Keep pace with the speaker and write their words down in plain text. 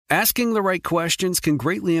Asking the right questions can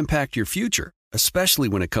greatly impact your future, especially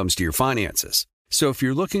when it comes to your finances. So if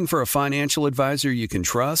you're looking for a financial advisor you can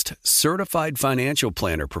trust, certified financial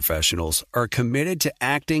planner professionals are committed to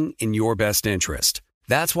acting in your best interest.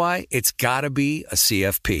 That's why it's got to be a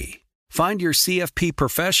CFP. Find your CFP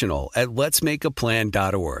professional at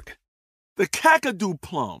letsmakeaplan.org. The Kakadu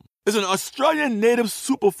plum is an Australian native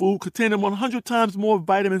superfood containing 100 times more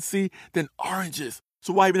vitamin C than oranges.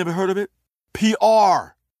 So why have you never heard of it?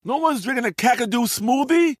 PR. No one's drinking a Kakadu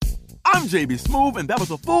smoothie? I'm JB Smooth, and that was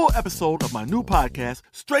a full episode of my new podcast,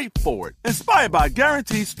 Straightforward, inspired by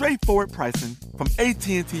guaranteed straightforward pricing from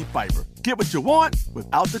AT&T Fiber. Get what you want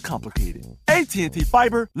without the complicated. AT&T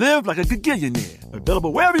Fiber, live like a gigillionaire.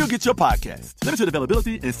 Available wherever you get your podcasts. Limited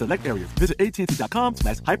availability in select areas. Visit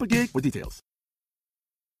AT&T.com/hypergig for details.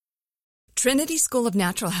 Trinity School of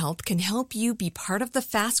Natural Health can help you be part of the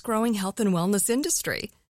fast-growing health and wellness industry.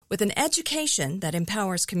 With an education that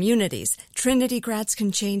empowers communities, Trinity grads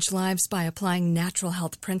can change lives by applying natural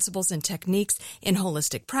health principles and techniques in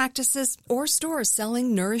holistic practices or stores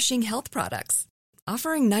selling nourishing health products.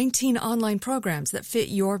 Offering 19 online programs that fit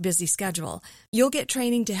your busy schedule, you'll get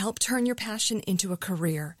training to help turn your passion into a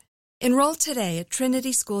career. Enroll today at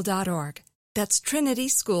trinityschool.org. That's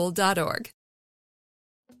trinityschool.org.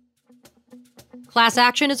 Class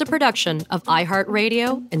Action is a production of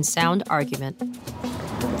iHeartRadio and Sound Argument.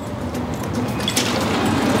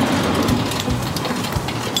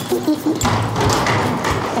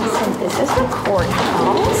 This is the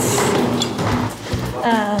courthouse.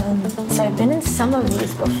 So I've been in some of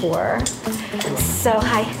these before. So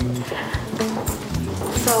hi.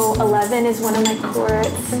 So 11 is one of my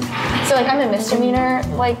courts. So I'm a misdemeanor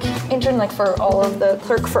intern for all of the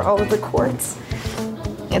clerk for all of the courts.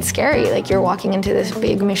 It's scary. You're walking into this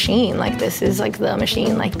big machine. This is the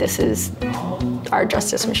machine. This is our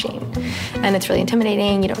justice machine, and it's really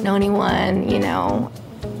intimidating. You don't know anyone.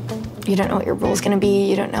 You don't know what your role's going to be.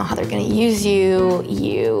 You don't know how they're going to use you.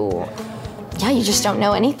 You just don't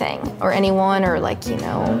know anything or anyone, or are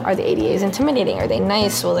the ADAs intimidating? Are they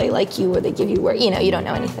nice? Will they like you? Will they give you work? You don't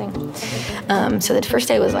know anything. So the first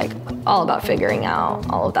day was all about figuring out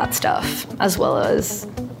all of that stuff, as well as,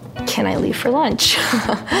 can I leave for lunch?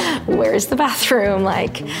 Where's the bathroom?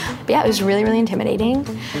 But yeah, it was really, really intimidating.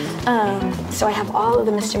 So I have all of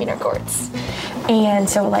the misdemeanor courts. And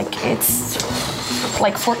so it's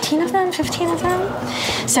 14 of them, 15 of them.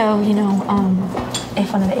 So,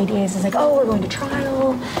 if one of the ADAs is oh, we're going to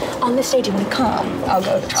trial on this day, do you want to come? I'll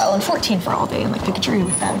go to trial on 14 for all day and pick a jury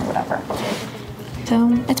with them or whatever. So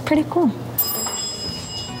it's pretty cool.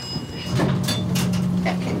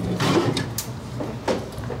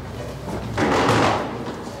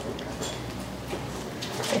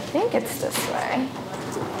 I think it's this way.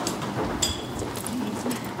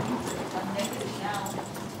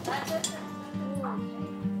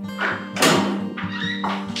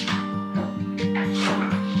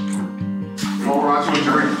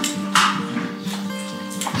 Jury.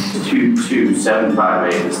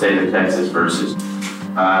 22758, the state of Texas versus.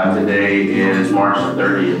 Today is March the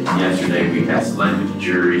 30th. Yesterday we had selected the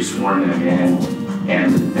jury, sworn them in,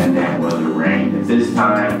 and the defendant was arraigned. At this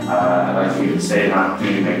time, I'd like to give the state an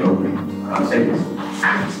opportunity to make opening statements.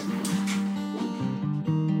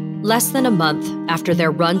 Less than a month after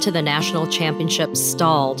their run to the national championship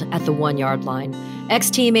stalled at the 1-yard line,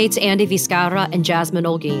 ex-teammates Andy Vizcarra and Jasmine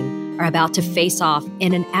Olguin are about to face off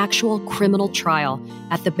in an actual criminal trial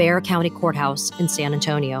at the Bexar County Courthouse in San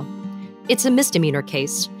Antonio. It's a misdemeanor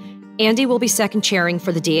case. Andy will be second chairing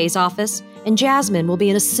for the DA's office, and Jasmine will be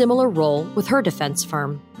in a similar role with her defense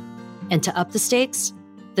firm. And to up the stakes,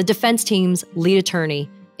 the defense team's lead attorney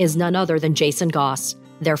is none other than Jason Goss,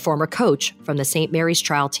 their former coach from the St. Mary's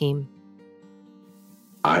trial team.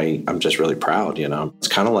 I'm just really proud, It's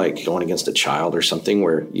kind of like going against a child or something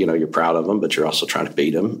where, you're proud of them, but you're also trying to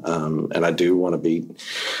beat them. And I do want to beat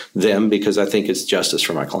them because I think it's justice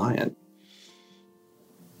for my client.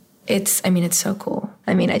 It's so cool.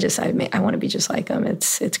 I want to be just like him.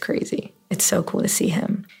 It's crazy. It's so cool to see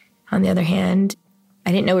him. On the other hand,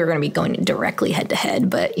 I didn't know we were going to be going directly head to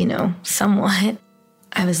head, but, somewhat.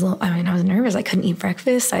 I was nervous. I couldn't eat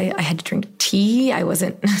breakfast. I had to drink tea.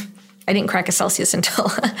 I didn't crack a Celsius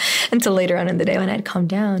until later on in the day when I had calmed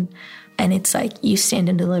down. And it's you stand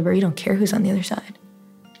and deliver. You don't care who's on the other side.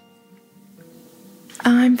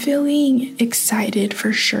 I'm feeling excited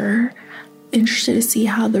for sure. Interested to see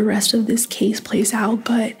how the rest of this case plays out.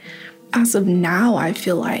 But as of now, I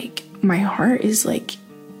feel like my heart is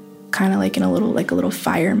kind of in a little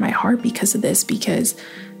fire in my heart because of this, because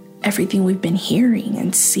everything we've been hearing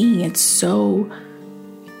and seeing, it's so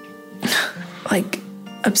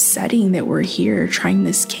upsetting that we're here trying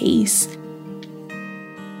this case.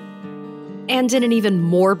 And in an even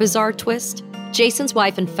more bizarre twist, Jason's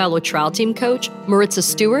wife and fellow trial team coach, Maritza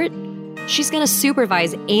Stewart, she's going to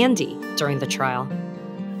supervise Andy during the trial.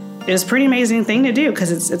 It's a pretty amazing thing to do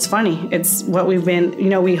because it's funny. It's what we've been,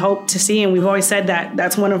 we hope to see. And we've always said that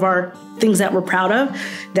that's one of our things that we're proud of,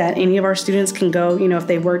 that any of our students can go, if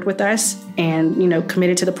they worked with us and,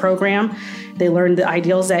 committed to the program, they learned the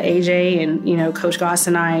ideals that AJ and, Coach Goss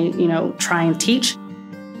and I, try and teach.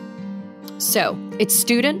 So it's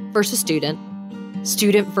student versus student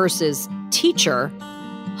versus teacher,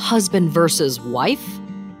 husband versus wife.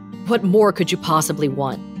 What more could you possibly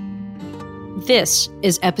want? This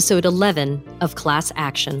is episode 11 of Class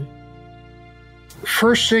Action.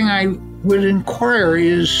 First thing I would inquire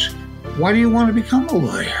is, why do you want to become a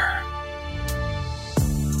lawyer?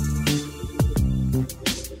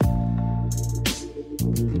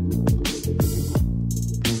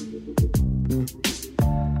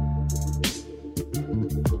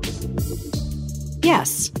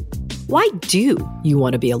 Yes. Why do you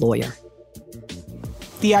want to be a lawyer?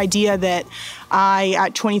 The idea that I,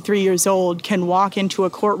 at 23 years old, can walk into a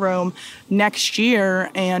courtroom next year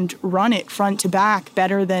and run it front to back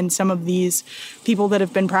better than some of these people that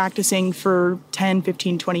have been practicing for 10,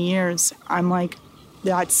 15, 20 years. I'm like,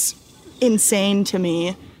 that's insane to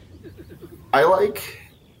me. I like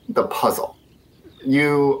the puzzle.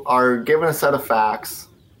 You are given a set of facts,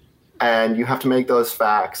 and you have to make those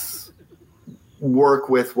facts work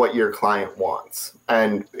with what your client wants.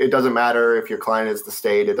 And it doesn't matter if your client is the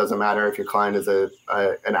state. It doesn't matter if your client is an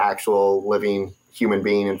actual living human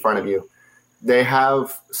being in front of you. They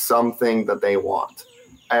have something that they want.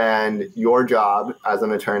 And your job as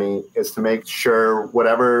an attorney is to make sure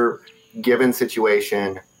whatever given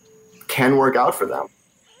situation can work out for them.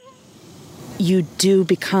 You do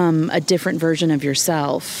become a different version of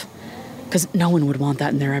yourself, because no one would want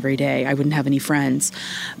that in their everyday. I wouldn't have any friends.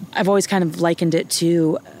 I've always kind of likened it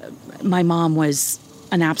to my mom was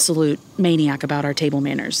an absolute maniac about our table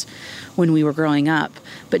manners when we were growing up.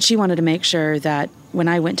 But she wanted to make sure that when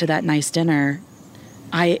I went to that nice dinner,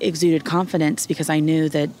 I exuded confidence because I knew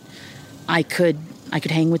that I could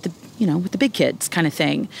hang with the big kids kind of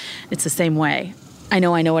thing. It's the same way. I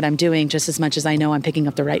know what I'm doing just as much as I know I'm picking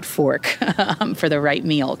up the right fork for the right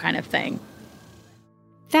meal kind of thing.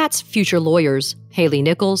 That's future lawyers Haley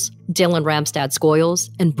Nichols, Dylan Ramstad-Scoyles,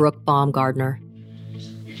 and Brooke Baumgardner.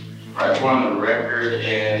 All right, we're on the record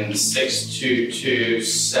in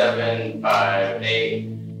 622758.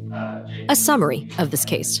 A summary of this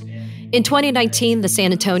case. In 2019, the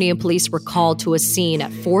San Antonio police were called to a scene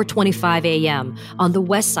at 4:25 a.m. on the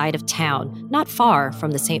west side of town, not far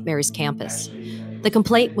from the St. Mary's campus. The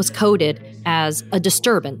complaint was coded as a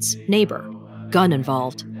disturbance, neighbor, gun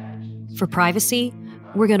involved. For privacy,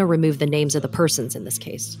 we're going to remove the names of the persons in this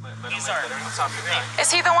case.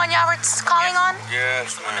 Is he the one y'all were calling on?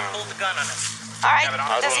 Yes, ma'am. Pulled the gun on him. All right.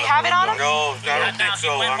 Does he have it on him? No, I don't think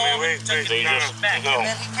so. I mean, wait. No.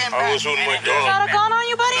 I was with my dog. You got a gun on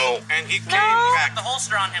you, buddy? No. And he came back. The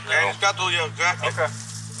holster on him. And he's got the jacket. Okay.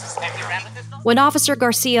 When Officer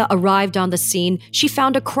Garcia arrived on the scene, she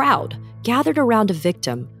found a crowd gathered around a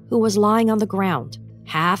victim who was lying on the ground,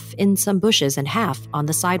 half in some bushes and half on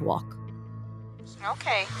the sidewalk.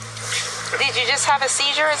 Okay. Did you just have a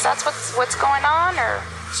seizure? Is that what's going on, or?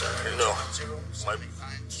 No.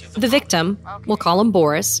 The victim, we'll call him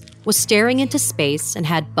Boris, was staring into space and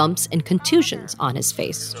had bumps and contusions on his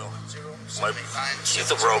face.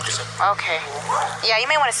 Teeth are broken. Okay. Yeah, you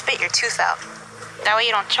may want to spit your tooth out. That way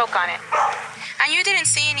you don't choke on it. And you didn't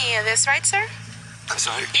see any of this, right, sir? I'm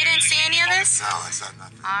sorry? You didn't see any of this? No, I saw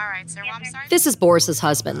nothing. All right, sir. Well, I'm sorry. This is Boris's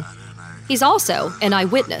husband. He's also an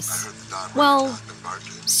eyewitness. Well,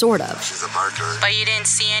 sort of. She's a martyr. But you didn't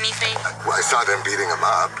see anything? Well, I saw them beating him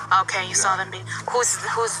up. Okay, you saw them beat. Who's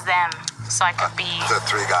them? So I could be... The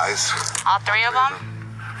three guys. All three of them?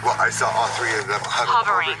 Well, I saw all three of them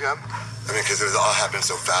hovering over him. I mean, because it all happened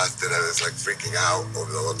so fast that I was like freaking out over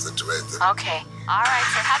the whole situation. Okay. All right,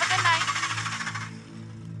 so have a good night.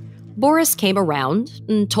 Boris came around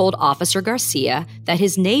and told Officer Garcia that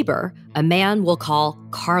his neighbor, a man we'll call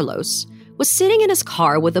Carlos, was sitting in his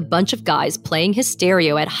car with a bunch of guys playing his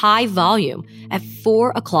stereo at high volume at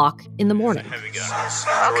 4 o'clock in the morning. Okay,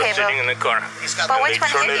 we're sitting in the car. But which one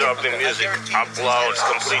turn hit it you? up, the music up loud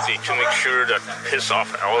completely to make sure that piss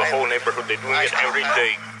off all the whole neighborhood. They're doing it every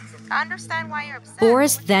day. I understand why you're upset.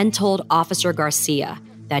 Boris then told Officer Garcia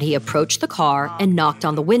that he approached the car and knocked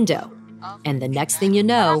on the window. And the next thing you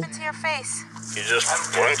know, What happened to your face? He just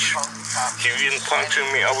punched. He didn't punch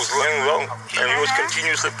me. I was laying low, and he was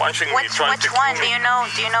continuously punching me, trying to Which one? kill me.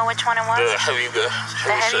 Do you know which one it was? The heavy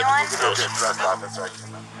one?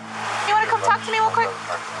 You want to come talk to me real quick?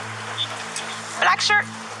 Black shirt.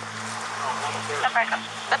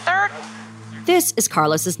 The third. This is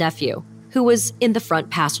Carlos's nephew, who was in the front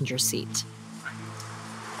passenger seat.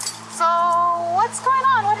 So, what's going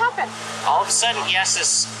on? What happened? All of a sudden, he asked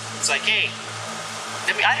us, it's like, hey,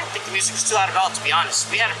 I didn't think the music was too loud at all, to be honest.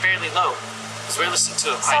 We had it fairly low, because we were listening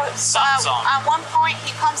to a song. At one point,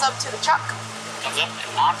 he comes up to the truck. Comes up and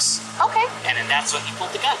knocks. Okay. And then that's when he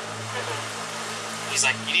pulled the gun. He's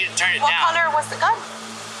like, you need to turn it down. What color was the gun?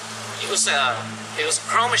 It was a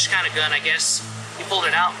chromish kind of gun, I guess. He pulled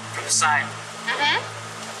it out from the side.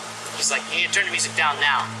 He's like, you need to turn the music down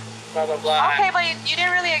now. Blah, blah, blah. Okay, but you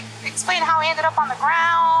didn't really explain how he ended up on the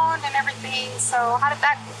ground and everything. So when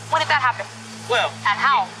did that happen? Well. And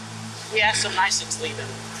how? We asked him nicely to leave and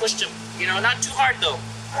pushed him, not too hard though.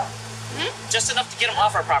 Just enough to get him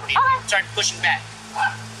off our property. Okay. Started pushing back.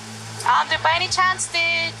 By any chance,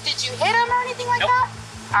 did you hit him or anything like that?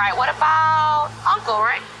 All right, what about Uncle,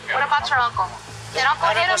 right? What about your uncle? Did Uncle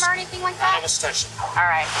hit him or anything like that? None of us touched him. All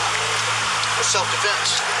right. For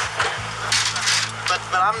self-defense. But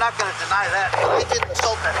I'm not going to deny that. I didn't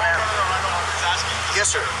assault that man. Yes,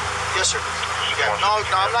 sir. Yes, sir. No,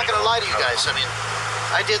 I'm not going to lie to you guys. I mean,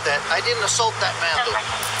 I did that. I didn't assault that man, though.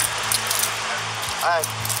 I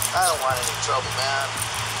don't want any trouble, man.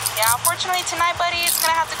 Yeah, unfortunately tonight, buddy, it's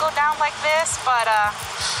going to have to go down like this, but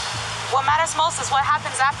what matters most is what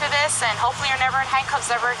happens after this, and hopefully you're never in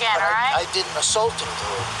handcuffs ever again, all right? I didn't assault him,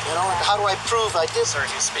 though. How do I prove I did? Sir,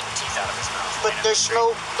 he was spitting teeth out of his mouth. But there's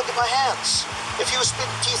no... Look at my hands. If he was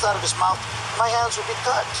spitting teeth out of his mouth, my hands would be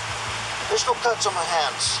cut. There's no cuts on my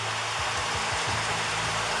hands.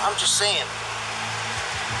 I'm just saying.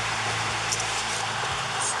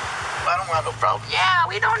 I don't want no problem. Yeah,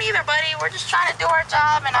 we don't either, buddy. We're just trying to do our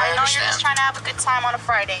job, and I know you're just trying to have a good time on a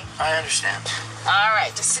Friday. I understand. All right,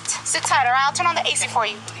 just sit tight, all right? I'll turn on the AC for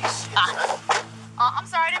you. I'm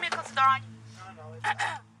sorry, I didn't mean to close the door on you.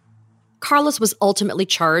 Carlos was ultimately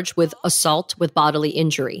charged with assault with bodily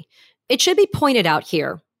injury. It should be pointed out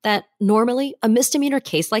here that normally a misdemeanor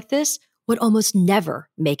case like this would almost never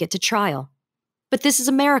make it to trial. But this is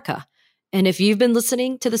America. And if you've been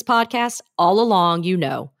listening to this podcast all along, you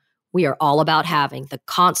know we are all about having the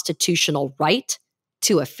constitutional right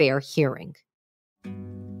to a fair hearing.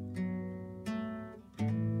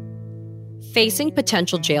 Facing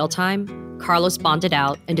potential jail time, Carlos bonded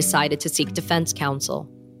out and decided to seek defense counsel.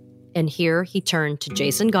 And here he turned to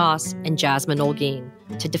Jason Goss and Jasmine Olguin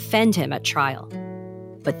to defend him at trial,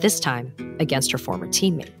 but this time against her former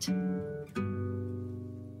teammate.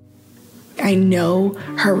 I know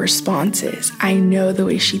her responses. I know the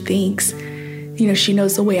way she thinks. She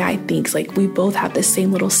knows the way I think. Like, we both have the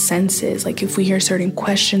same little senses. Like, if we hear certain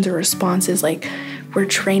questions or responses, like, we're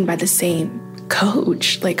trained by the same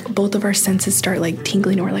coach. Like, both of our senses start, like,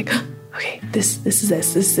 tingling, and we're like, okay, this is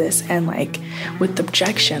this. And, like, with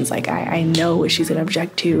objections, like, I know what she's going to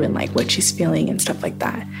object to and, like, what she's feeling and stuff like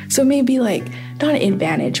that. So maybe, like, not an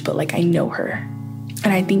advantage, but, like, I know her. And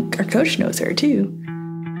I think our coach knows her, too.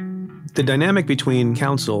 The dynamic between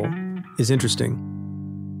counsel is interesting.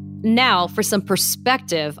 Now, for some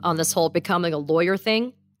perspective on this whole becoming a lawyer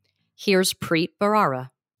thing, here's Preet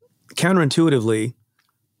Bharara. Counterintuitively,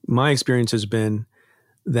 my experience has been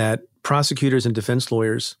that prosecutors and defense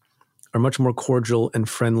lawyers are much more cordial and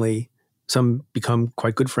friendly. Some become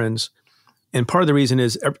quite good friends. And part of the reason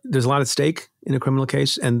is there's a lot at stake in a criminal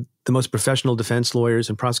case, and the most professional defense lawyers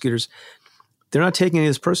and prosecutors, they're not taking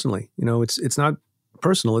this personally. It's not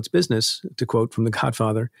personal, it's business, to quote from The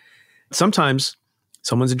Godfather. Sometimes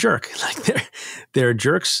someone's a jerk. Like there are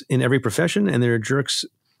jerks in every profession, and there are jerks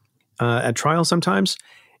at trial sometimes.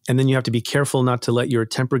 And then you have to be careful not to let your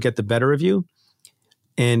temper get the better of you.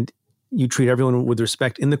 And you treat everyone with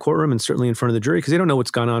respect in the courtroom and certainly in front of the jury, because they don't know what's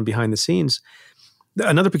gone on behind the scenes.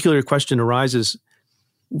 Another peculiar question arises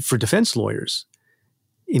for defense lawyers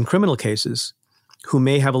in criminal cases who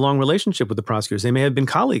may have a long relationship with the prosecutors. They may have been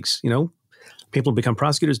colleagues. People become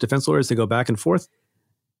prosecutors, defense lawyers, they go back and forth.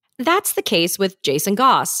 That's the case with Jason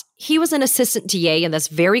Goss. He was an assistant DA in this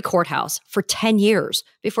very courthouse for 10 years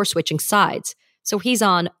before switching sides, so he's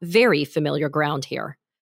on very familiar ground here.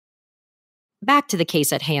 Back to the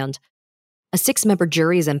case at hand. A 6-member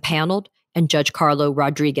jury is impaneled, and Judge Carlo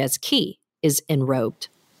Rodriguez Key is enrobed.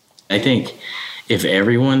 I think if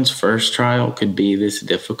everyone's first trial could be this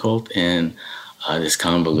difficult and this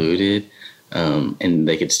convoluted, and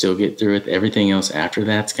they could still get through it. Everything else after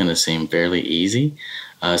that's going to seem fairly easy.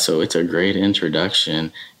 So it's a great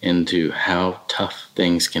introduction into how tough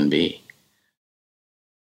things can be.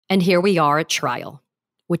 And here we are at trial,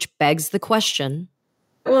 which begs the question.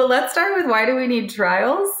 Well, let's start with, why do we need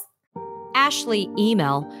trials? Ashley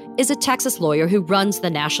Emel is a Texas lawyer who runs the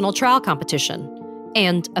national trial competition.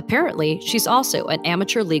 And apparently, she's also an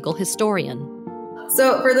amateur legal historian.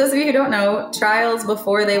 So for those of you who don't know, trials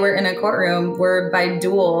before they were in a courtroom were by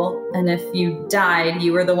duel. And if you died,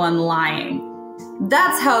 you were the one lying.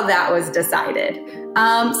 That's how that was decided.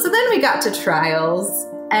 So then we got to trials.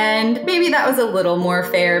 And maybe that was a little more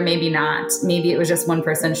fair, maybe not. Maybe it was just one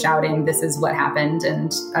person shouting, "This is what happened,"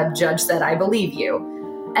 and a judge said, "I believe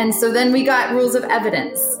you." And so then we got rules of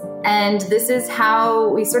evidence. And this is how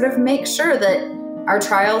we sort of make sure that our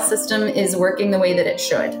trial system is working the way that it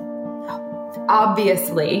should.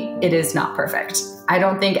 Obviously, it is not perfect. I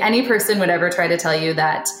don't think any person would ever try to tell you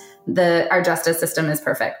that our justice system is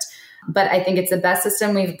perfect. But I think it's the best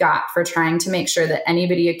system we've got for trying to make sure that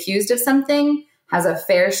anybody accused of something has a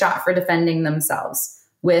fair shot for defending themselves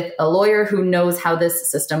with a lawyer who knows how this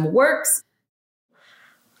system works.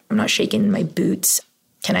 I'm not shaking in my boots.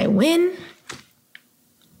 Can I win?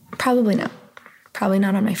 Probably not. Probably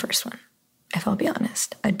not on my first one. If I'll be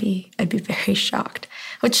honest, I'd be very shocked,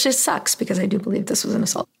 which just sucks because I do believe this was an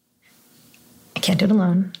assault. I can't do it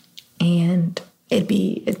alone, and it'd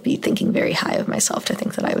be thinking very high of myself to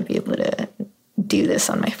think that I would be able to do this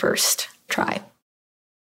on my first try.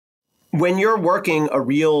 When you're working a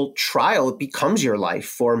real trial, it becomes your life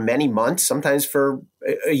for many months, sometimes for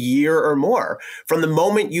a year or more. From the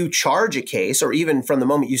moment you charge a case, or even from the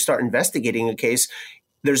moment you start investigating a case,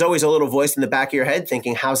 there's always a little voice in the back of your head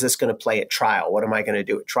thinking, how's this going to play at trial? What am I going to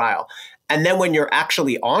do at trial? And then when you're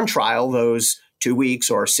actually on trial, those 2 weeks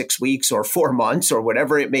or 6 weeks or 4 months or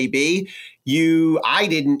whatever it may be, I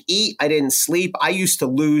didn't eat, I didn't sleep. I used to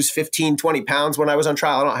lose 15, 20 pounds when I was on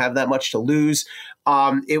trial. I don't have that much to lose.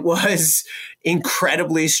 It was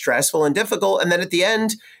incredibly stressful and difficult. And then at the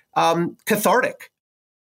end, cathartic.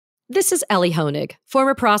 This is Ellie Honig,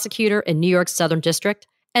 former prosecutor in New York's Southern District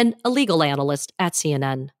and a legal analyst at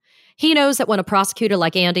CNN. He knows that when a prosecutor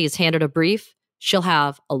like Andy is handed a brief, she'll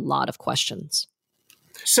have a lot of questions.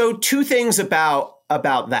 So 2 things about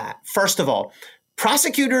that. First of all,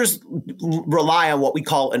 prosecutors rely on what we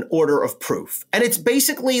call an order of proof. And it's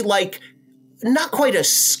basically like not quite a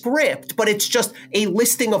script, but it's just a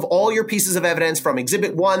listing of all your pieces of evidence from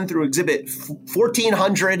Exhibit 1 through Exhibit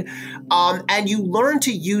 1400. And you learn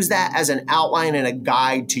to use that as an outline and a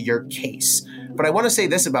guide to your case. But I want to say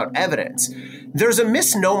this about evidence. There's a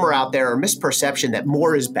misnomer out there, or misperception, that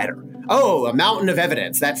more is better. Oh, a mountain of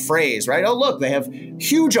evidence, that phrase, right? Oh, look, they have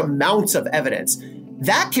huge amounts of evidence.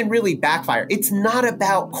 That can really backfire. It's not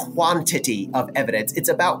about quantity of evidence. It's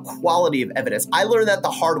about quality of evidence. I learned that the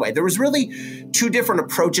hard way. There was really 2 different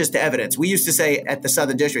approaches to evidence. We used to say at the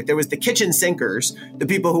Southern District, there was the kitchen sinkers, the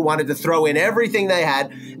people who wanted to throw in everything they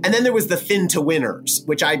had. And then there was the thin to winners,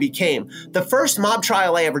 which I became. The first mob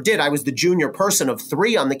trial I ever did, I was the junior person of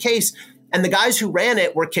 3 on the case. And the guys who ran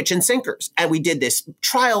it were kitchen sinkers. And we did this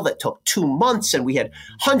trial that took 2 months, and we had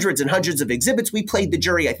hundreds and hundreds of exhibits. We played the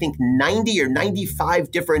jury, I think, 90 or 95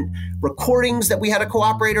 different recordings that we had a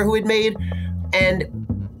cooperator who had made.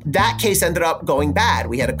 And that case ended up going bad.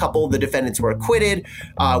 We had a couple of the defendants were acquitted.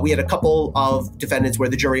 We had a couple of defendants where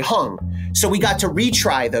the jury hung. So we got to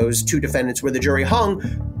retry those 2 defendants where the jury hung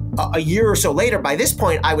a year or so later. By this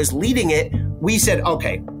point, I was leading it. We said,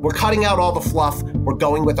 okay, we're cutting out all the fluff. We're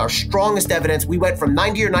going with our strongest evidence. We went from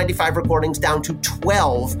 90 or 95 recordings down to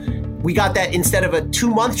 12. We got that instead of a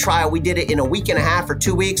 2-month trial, we did it in a week and a half or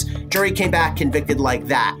 2 weeks. Jury came back convicted like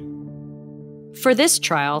that. For this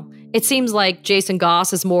trial, it seems like Jason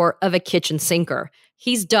Goss is more of a kitchen sinker.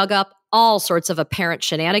 He's dug up all sorts of apparent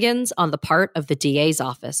shenanigans on the part of the DA's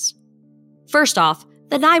office. First off,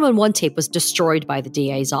 the 911 tape was destroyed by the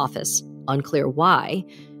DA's office. Unclear why.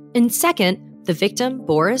 And second, the victim,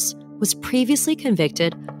 Boris, was previously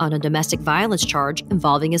convicted on a domestic violence charge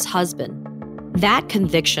involving his husband. That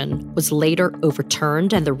conviction was later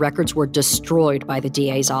overturned and the records were destroyed by the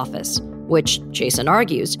DA's office, which, Jason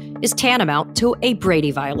argues, is tantamount to a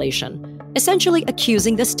Brady violation, essentially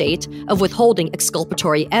accusing the state of withholding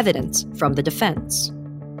exculpatory evidence from the defense.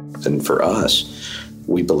 And for us,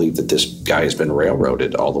 we believe that this guy has been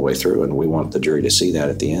railroaded all the way through, and we want the jury to see that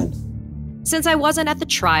at the end. Since I wasn't at the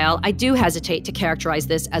trial, I do hesitate to characterize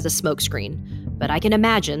this as a smokescreen, but I can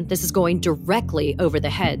imagine this is going directly over the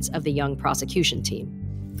heads of the young prosecution team.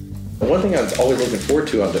 One thing I was always looking forward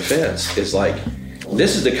to on defense is like,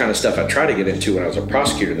 This is the kind of stuff I tried to get into when I was a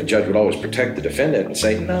prosecutor. The judge would always protect the defendant and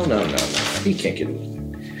say, no, he can't get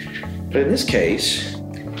anything. But in this case,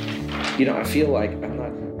 I feel like I'm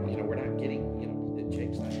not, we're not getting, that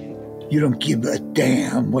Jake's not getting. You don't give a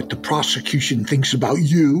damn what the prosecution thinks about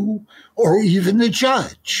you or even the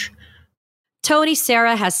judge. Tony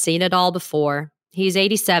Serra has seen it all before. He's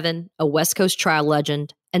 87, a West Coast trial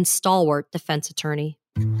legend, and stalwart defense attorney.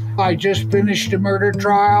 I just finished a murder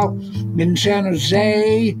trial in San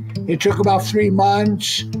Jose. It took about 3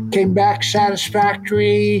 months, came back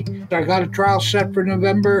satisfactory. I got a trial set for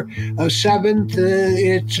November 7th.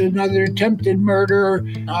 It's another attempted murder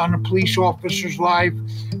on a police officer's life.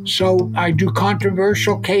 So I do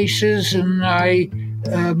controversial cases, and I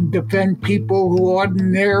defend people who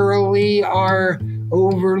ordinarily are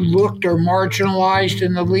overlooked or marginalized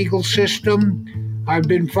in the legal system. I've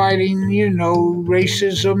been fighting,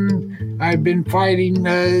 racism. I've been fighting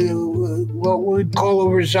what we'd call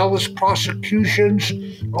overzealous prosecutions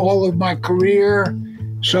all of my career.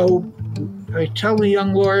 So I tell the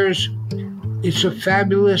young lawyers, it's a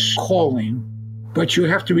fabulous calling, but you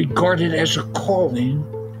have to regard it as a calling.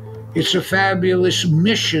 It's a fabulous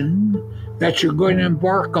mission that you're going to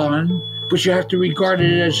embark on, but you have to regard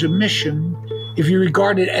it as a mission. If you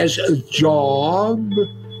regard it as a job,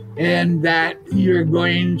 and that you're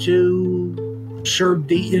going to serve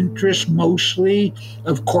the interests mostly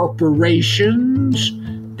of corporations,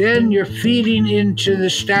 then you're feeding into the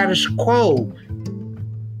status quo.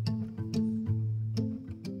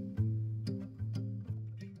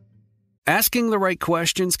 Asking the right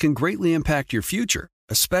questions can greatly impact your future,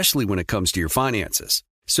 especially when it comes to your finances.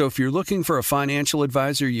 So if you're looking for a financial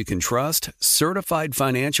advisor you can trust, certified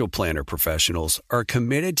financial planner professionals are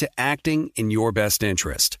committed to acting in your best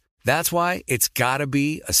interest. That's why it's got to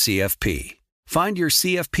be a CFP. Find your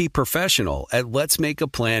CFP professional at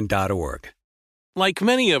letsmakeaplan.org. Like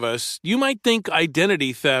many of us, you might think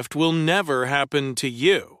identity theft will never happen to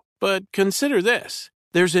you. But consider this.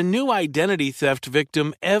 There's a new identity theft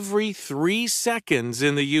victim every 3 seconds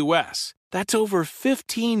in the U.S. That's over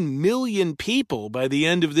 15 million people by the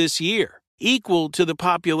end of this year, equal to the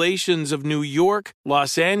populations of New York,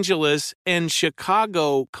 Los Angeles, and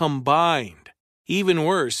Chicago combined. Even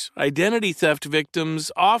worse, identity theft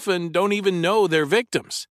victims often don't even know they're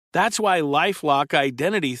victims. That's why LifeLock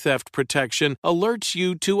Identity Theft Protection alerts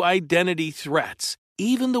you to identity threats,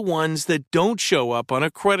 even the ones that don't show up on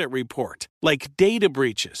a credit report, like data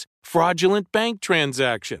breaches, fraudulent bank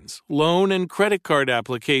transactions, loan and credit card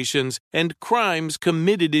applications, and crimes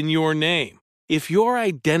committed in your name. If your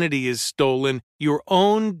identity is stolen, your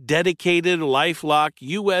own dedicated LifeLock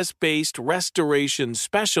U.S.-based restoration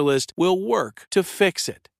specialist will work to fix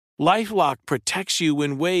it. LifeLock protects you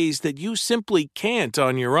in ways that you simply can't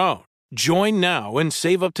on your own. Join now and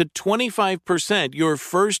save up to 25% your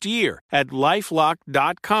first year at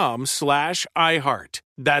LifeLock.com/iHeart.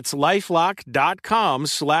 That's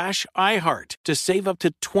LifeLock.com/iHeart to save up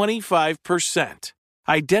to 25%.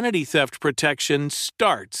 Identity theft protection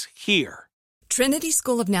starts here. Trinity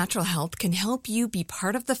School of Natural Health can help you be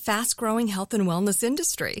part of the fast-growing health and wellness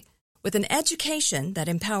industry. With an education that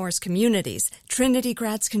empowers communities, Trinity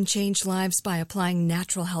grads can change lives by applying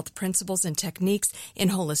natural health principles and techniques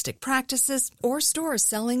in holistic practices or stores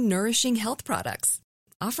selling nourishing health products.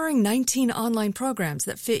 Offering 19 online programs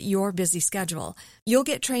that fit your busy schedule, you'll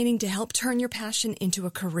get training to help turn your passion into a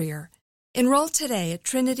career. Enroll today at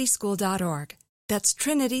trinityschool.org. That's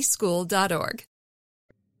trinityschool.org.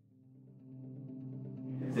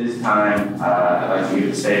 At this time, I'd like to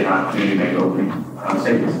give the state an opportunity to make opening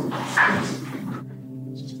statements.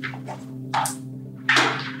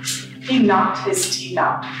 He knocked his teeth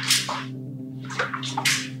out.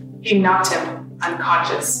 He knocked him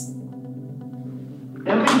unconscious.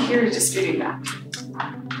 Nobody here is disputing that.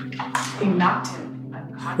 He knocked him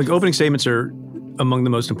unconscious. Like, opening statements are among the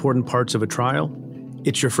most important parts of a trial.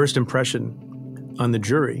 It's your first impression on the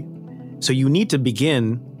jury. So you need to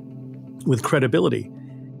begin with credibility.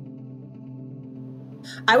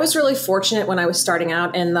 I was really fortunate when I was starting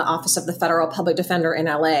out in the Office of the Federal Public Defender in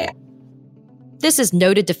LA. This is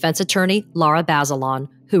noted defense attorney Laura Bazelon,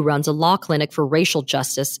 who runs a law clinic for racial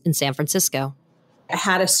justice in San Francisco. I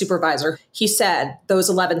had a supervisor. He said, those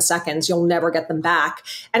 11 seconds, you'll never get them back.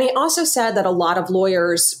 And he also said that a lot of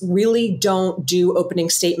lawyers really don't do opening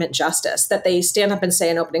statement justice, that they stand up and say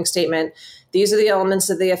an opening statement, these are the elements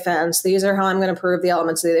of the offense, these are how I'm going to prove the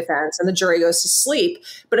elements of the offense, and the jury goes to sleep.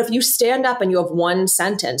 But if you stand up and you have one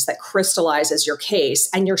sentence that crystallizes your case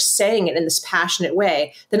and you're saying it in this passionate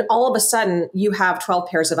way, then all of a sudden you have 12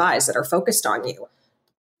 pairs of eyes that are focused on you.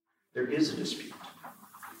 There is a dispute.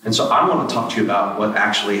 And so I want to talk to you about what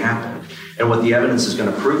actually happened and what the evidence is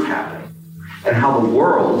going to prove happened and how the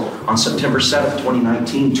world on September 7th,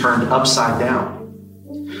 2019 turned upside down.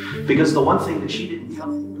 Because the one thing that she didn't tell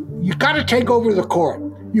me. You've got to take over the court.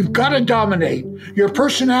 You've got to dominate. Your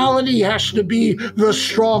personality has to be the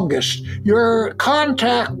strongest. Your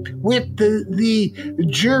contact with the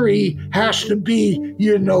jury has to be,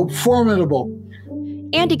 formidable.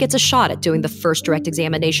 Andy gets a shot at doing the first direct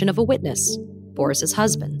examination of a witness, Boris's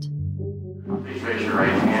husband. Please raise your right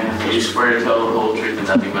hand. Do you swear to tell the whole truth and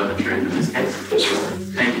nothing but the truth in this case? Yes, sir.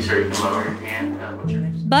 Thank you, sir. You can lower your hand. What's your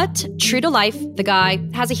name? But true to life, the guy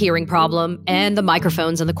has a hearing problem, and the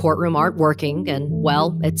microphones in the courtroom aren't working, and,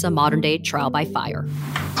 well, it's a modern-day trial by fire.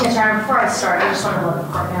 Yes, Sharon, before I start, I just want to let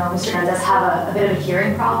the court know Mr. Nunn does have a bit of a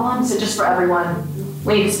hearing problem, so just for everyone,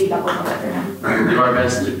 we need to speak up a little bit for him. I can do our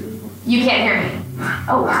best to. You can't hear me.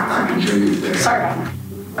 Oh, I can hear you there. Sorry about that.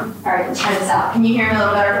 All right, let's try this out. Can you hear me a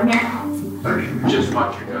little better from here? Just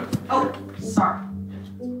watch your go. Oh, sorry.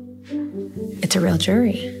 It's a real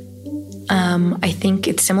jury. I think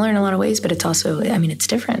it's similar in a lot of ways, but it's also, it's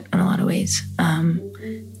different in a lot of ways.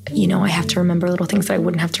 I have to remember little things that I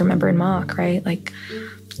wouldn't have to remember in mock, right? Like,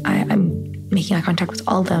 I'm making eye contact with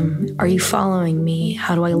all of them. Are you following me?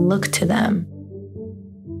 How do I look to them?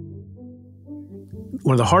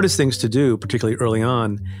 One of the hardest things to do, particularly early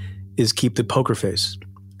on, is keep the poker face.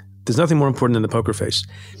 There's nothing more important than the poker face.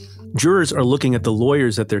 Jurors are looking at the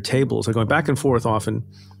lawyers at their tables. They're going back and forth often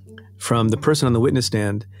from the person on the witness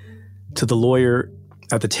stand to the lawyer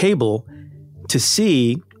at the table to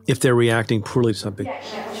see if they're reacting poorly to something.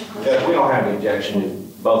 Judge, we don't have an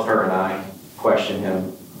objection. Both her and I question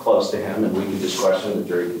him, close to him, and we can just question the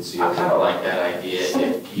jury can see I us. kind of like that idea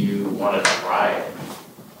if you wanted to try it.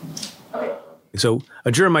 Okay. So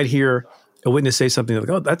a juror might hear a witness say something like,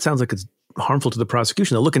 oh, that sounds like it's harmful to the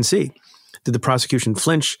prosecution. They'll look and see. Did the prosecution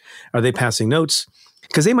flinch? Are they passing notes?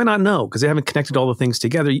 Because they might not know, because they haven't connected all the things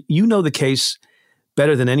together. You know the case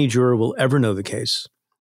better than any juror will ever know the case.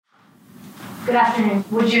 Good afternoon.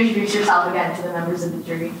 Would you introduce yourself again to the members of the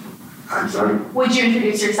jury? I'm sorry? Would you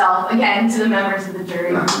introduce yourself again to the members of the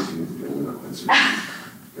jury?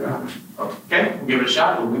 Yeah. Okay, we'll give it a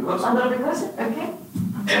shot. We'll be closer. A little bit closer, okay.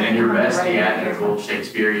 And in your best theatrical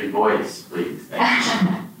Shakespearean voice, please. Thank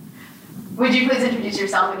you. Would you please introduce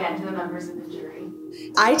yourself again to the members of the jury?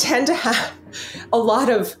 I tend to have a lot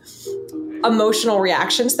of emotional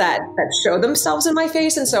reactions that show themselves in my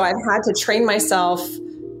face, and so I've had to train myself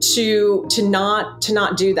to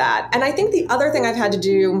not do that. And I think the other thing I've had to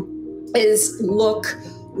do is look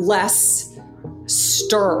less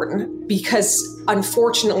stern, because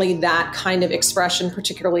unfortunately that kind of expression,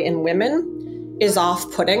 particularly in women, is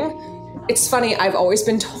off-putting. It's funny, I've always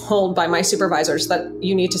been told by my supervisors that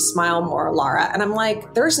you need to smile more, Lara. And I'm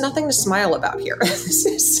like, there's nothing to smile about here. This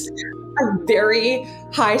is a very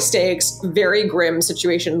high stakes, very grim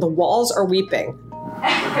situation. The walls are weeping. You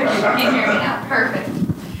can hear me now. Perfect.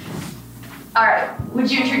 All right.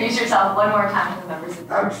 Would you introduce yourself one more time to the members of the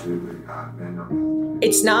jury? Absolutely.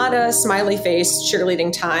 It's not a smiley face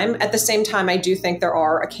cheerleading time. At the same time, I do think there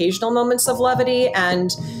are occasional moments of levity,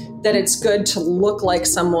 and that it's good to look like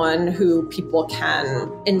someone who people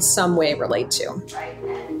can in some way relate to. Right.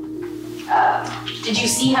 And did you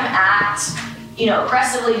see him act,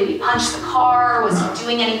 aggressively? Did he punch the car? Was he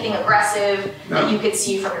doing anything aggressive that you could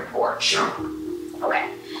see from your porch? No. Okay.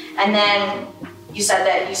 And then you said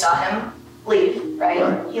that you saw him leave,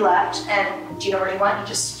 right? He left, and do you know where he went?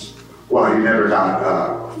 Well, he never got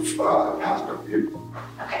past him.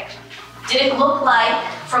 Okay. Did it look like,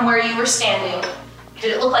 from where you were standing,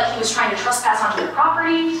 did it look like he was trying to trespass onto their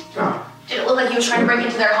property? No. Did it look like he was trying to break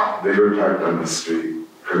into their home? They were parked on the street,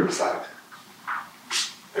 curbside,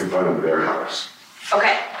 in front of their house.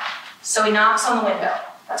 Okay. So he knocks on the window.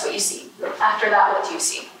 That's what you see. Yep. After that, what do you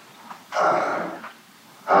see?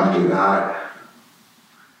 After that,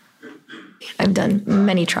 I've done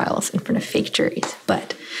many trials in front of fake juries,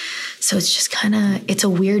 but so it's just it's a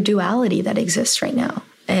weird duality that exists right now.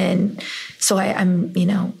 And so I'm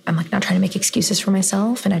like not trying to make excuses for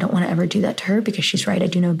myself, and I don't want to ever do that to her because she's right. I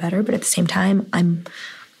do know better, but at the same time,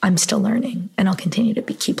 I'm still learning, and I'll continue to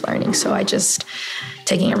keep learning. So I just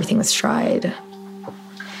taking everything with stride.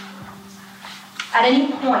 At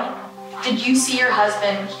any point, did you see your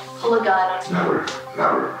husband pull a gun?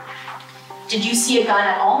 Never. Did you see a gun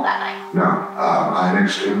at all that night? No. I'm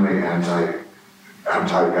extremely anti-gun.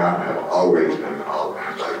 Have always been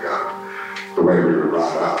anti-gun. The way we were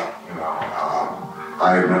brought up,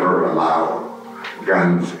 I have never allowed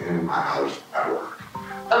guns in my house ever.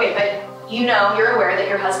 Okay, but you're aware that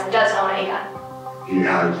your husband does own a gun. He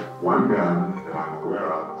has one gun that I'm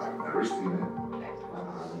aware of. I've never seen it.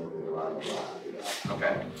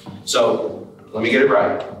 Okay. So let me get it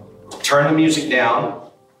right. Turn the music down,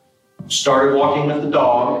 started walking with the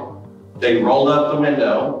dog. They rolled up the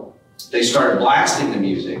window. They started blasting the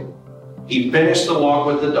music. He finished the walk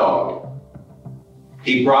with the dog.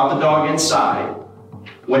 He brought the dog inside,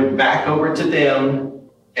 went back over to them,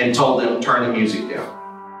 and told them, turn the music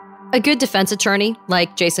down. A good defense attorney,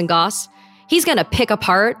 like Jason Goss, he's going to pick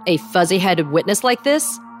apart a fuzzy-headed witness like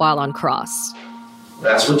this while on cross.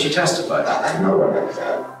 That's what you testified. I know what I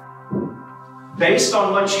said. Based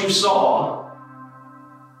on what you saw,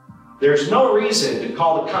 there's no reason to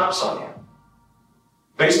call the cops on him.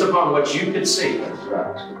 Based upon what you could see. That's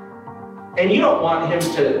right. And you don't want him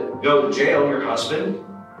to go to jail, your husband.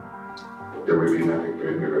 There would be nothing for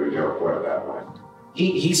him to go to jail for at that point.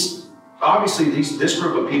 He's obviously this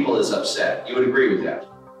group of people is upset. You would agree with that,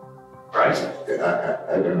 right?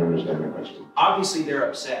 I don't understand the question. Obviously they're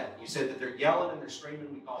upset. You said that they're yelling and they're screaming.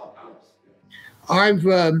 We call the cops. I've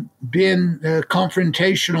been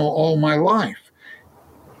confrontational all my life.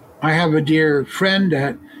 I have a dear friend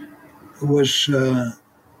that was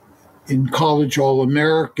in college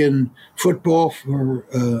All-American football for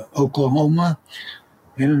Oklahoma.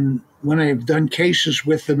 And when I've done cases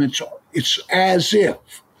with him, it's as if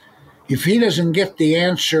he doesn't get the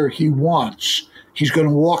answer he wants, he's going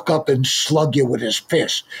to walk up and slug you with his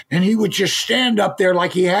fist. And he would just stand up there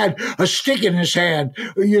like he had a stick in his hand,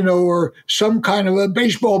 or some kind of a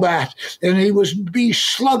baseball bat. And he was be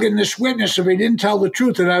slugging this witness if he didn't tell the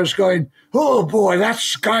truth. And I was going, oh boy, that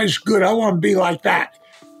guy's good. I want to be like that.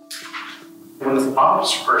 When the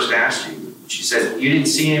officer first asked you, she said, you didn't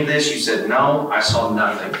see any of this? You said, no, I saw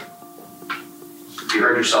nothing. You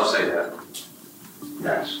heard yourself say that?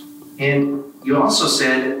 Yes. And you also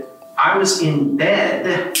said, I was in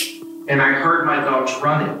bed and I heard my dogs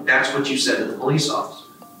running. That's what you said to the police officer.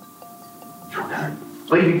 Okay.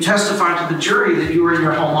 But you testified to the jury that you were in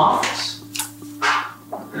your home office.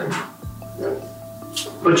 Yeah.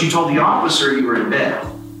 But you told the officer you were in bed.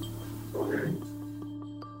 Okay.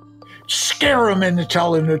 Scare them into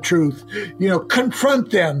telling the truth.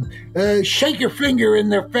 Confront them. Shake your finger in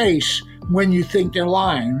their face when you think they're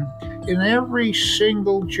lying. In every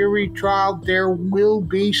single jury trial, there will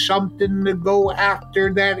be something to go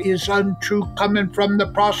after that is untrue coming from the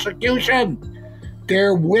prosecution.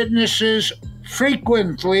 Their witnesses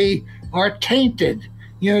frequently are tainted.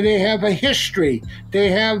 They have a history. They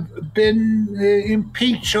have been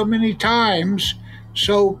impeached so many times.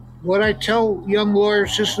 So what I tell young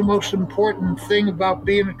lawyers is the most important thing about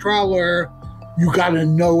being a trial lawyer. You got to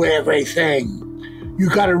know everything. You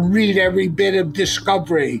got to read every bit of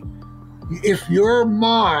discovery. If your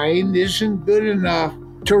mind isn't good enough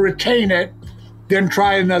to retain it, then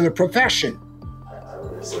try another profession.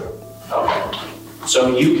 Okay.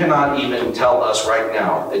 So you cannot even tell us right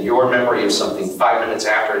now that your memory of something 5 minutes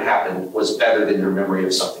after it happened was better than your memory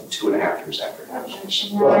of something 2.5 years after it happened.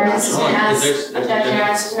 Objection. Your Honor, this is going to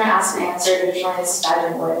ask an answer. Additionally, this is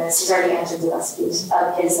a witness. He's already answered the rest of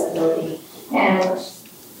his ability. And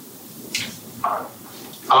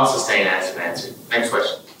I'll sustain as an answer. Next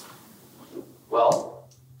question. Well,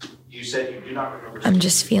 you said you do not remember. I'm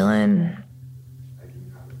just feeling,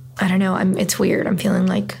 I don't know, it's weird. I'm feeling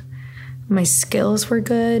like my skills were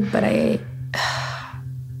good, but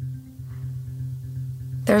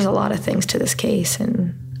there's a lot of things to this case.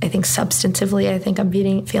 And I think substantively,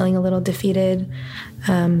 I'm feeling a little defeated.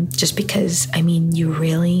 Just because, you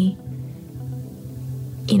really,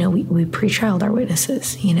 we pre-trialed our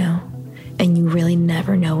witnesses, and you really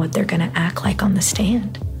never know what they're going to act like on the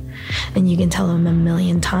stand. And you can tell them a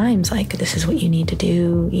million times, like, this is what you need to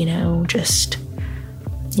do, just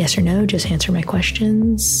yes or no, just answer my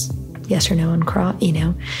questions, yes or no, and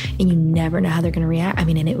and you never know how they're going to react.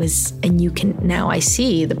 And you can, now I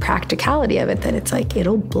see the practicality of it, that it's like,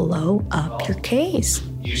 it'll blow up your case.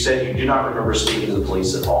 You said you do not remember speaking to the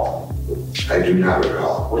police at all. I do not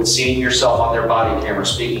recall. Would seeing yourself on their body camera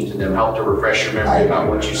speaking to them help to refresh your memory about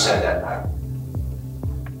what you said that night?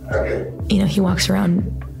 Okay. He walks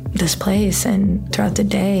around this place, and throughout the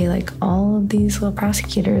day, like, all of these little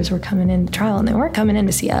prosecutors were coming into trial, and they weren't coming in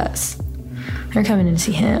to see us. They're coming in to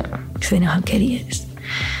see him because they know how good he is.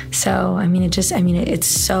 So, it's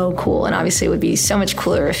so cool. And obviously it would be so much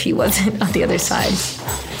cooler if he wasn't on the other side.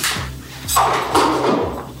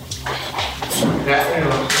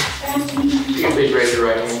 You can please raise your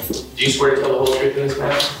right hand. Do you swear to tell the whole truth in this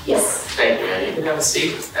matter? Yes. Thank you, man. You can have a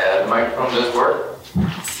seat. The microphone does work.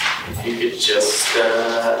 If you could just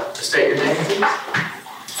state your name, please.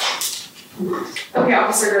 Okay,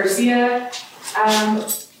 Officer Garcia,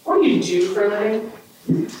 what do you do for a living?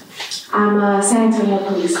 I'm a San Antonio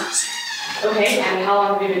police officer. Okay, and how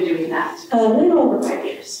long have you been doing that? A little over 5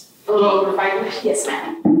 years. A little over 5 years? Yes,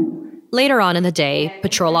 ma'am. Later on in the day,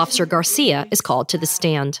 Patrol Officer Garcia is called to the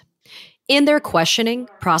stand. In their questioning,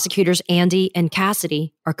 prosecutors Andy and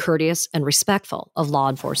Cassidy are courteous and respectful of law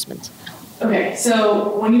enforcement. Okay,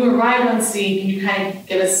 so when you arrived on scene, can you kind of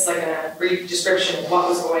give us like a brief description of what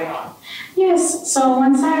was going on? Yes, so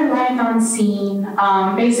once I arrived on scene,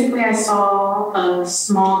 basically I saw a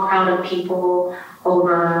small crowd of people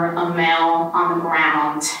over a male on the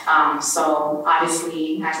ground. So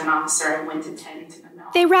obviously, as an officer, I went to tend to the male.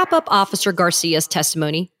 They wrap up Officer Garcia's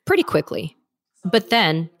testimony pretty quickly. But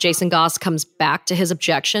then Jason Goss comes back to his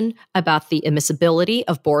objection about the admissibility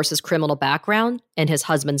of Boris's criminal background and his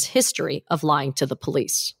husband's history of lying to the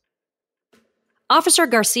police. Officer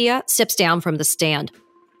Garcia steps down from the stand.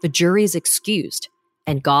 The jury is excused,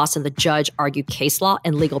 and Goss and the judge argue case law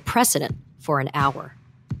and legal precedent for an hour.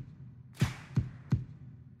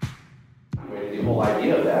 The whole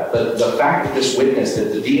idea of that, but the fact that this witness, that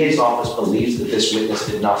the DA's office believes that this witness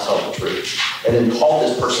did not tell the truth, and then called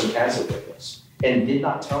this person as a witness, and did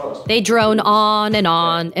not tell us. They drone on and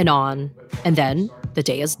on and on, and then the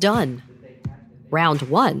day is done. Round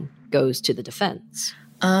one goes to the defense.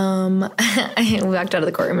 I walked out of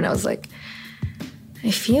the courtroom and I was like, I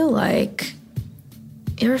feel like,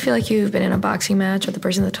 you ever feel like you've been in a boxing match with the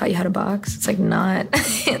person that taught you how to box? It's like not,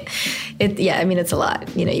 it's a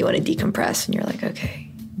lot. You know, you want to decompress and you're like, okay.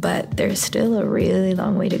 But there's still a really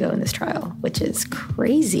long way to go in this trial, which is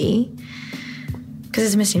crazy because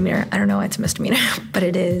it's a misdemeanor. I don't know why it's a misdemeanor, but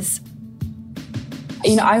it is.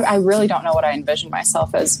 You know, I really don't know what I envisioned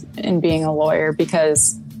myself as in being a lawyer,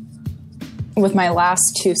 because with my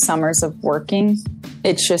last 2 summers of working,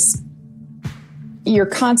 it's just, you're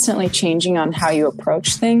constantly changing on how you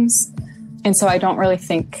approach things. And so I don't really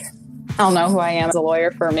think I'll know who I am as a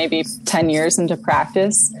lawyer for maybe 10 years into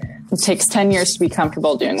practice. It takes 10 years to be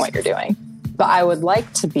comfortable doing what you're doing. But I would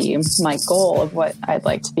like to be, my goal of what I'd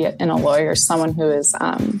like to be in a lawyer, someone who is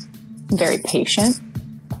very patient,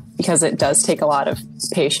 because it does take a lot of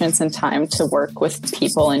patience and time to work with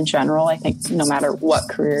people in general, I think, no matter what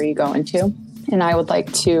career you go into. And I would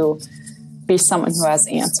like to be someone who has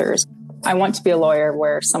answers. I want to be a lawyer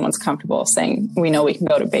where someone's comfortable saying, we know we can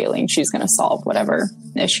go to Bailey and she's going to solve whatever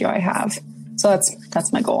issue I have. So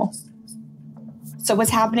that's my goal. So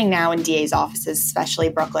what's happening now in DA's offices, especially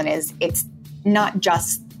Brooklyn, is it's not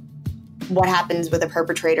just what happens with a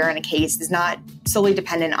perpetrator in a case is not solely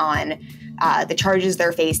dependent on the charges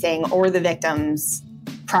they're facing or the victim's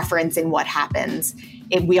preference in what happens.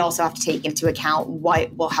 We also have to take into account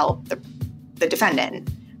what will help the defendant.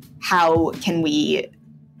 How can we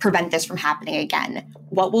prevent this from happening again?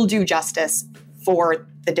 What will do justice for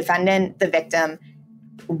the defendant, the victim,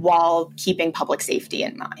 while keeping public safety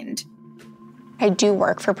in mind? I do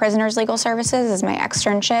work for Prisoners Legal Services as my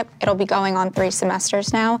externship. It'll be going on 3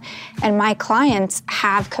 semesters now. And my clients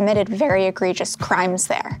have committed very egregious crimes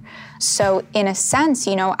there. So in a sense,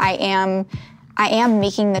 you know, I am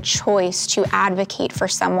making the choice to advocate for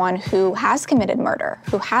someone who has committed murder,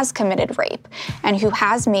 who has committed rape, and who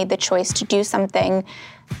has made the choice to do something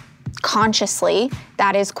consciously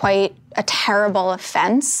that is quite a terrible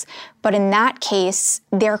offense. But in that case,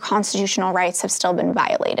 their constitutional rights have still been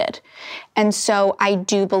violated. And so I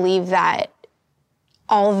do believe that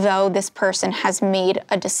although this person has made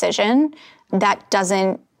a decision, that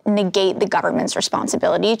doesn't negate the government's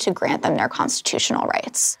responsibility to grant them their constitutional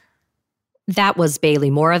rights. That was Bailey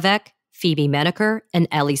Moravec, Phoebe Menaker, and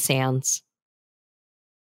Ellie Sands.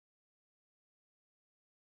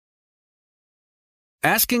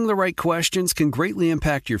 Asking the right questions can greatly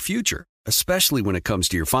impact your future, especially when it comes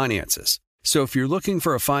to your finances. So if you're looking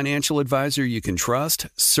for a financial advisor you can trust,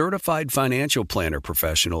 certified financial planner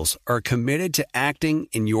professionals are committed to acting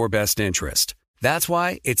in your best interest. That's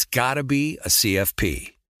why it's got to be a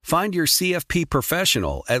CFP. Find your CFP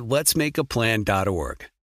professional at letsmakeaplan.org.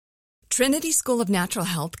 Trinity School of Natural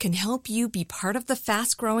Health can help you be part of the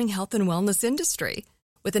fast-growing health and wellness industry.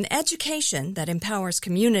 With an education that empowers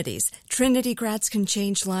communities, Trinity grads can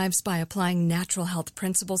change lives by applying natural health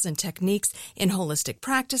principles and techniques in holistic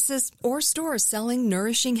practices or stores selling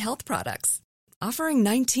nourishing health products. Offering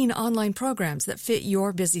 19 online programs that fit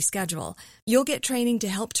your busy schedule, you'll get training to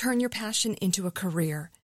help turn your passion into a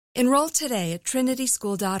career. Enroll today at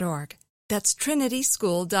trinityschool.org. That's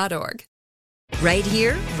trinityschool.org. Right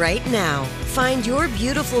here, right now. Find your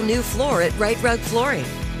beautiful new floor at Right Rug Flooring.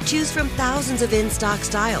 Choose from thousands of in-stock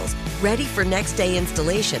styles, ready for next day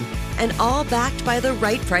installation, and all backed by the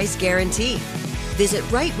right price guarantee. Visit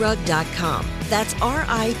rightrug.com. That's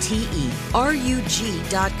RITERUG.com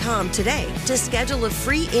today to schedule a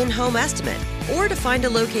free in-home estimate or to find a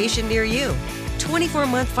location near you.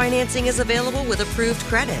 24-month financing is available with approved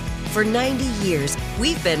credit. For 90 years,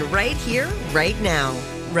 we've been right here, right now.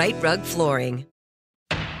 Right Rug Flooring.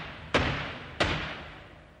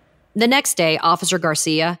 The next day, Officer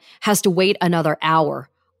Garcia has to wait another hour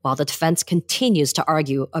while the defense continues to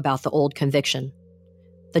argue about the old conviction.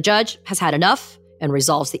 The judge has had enough and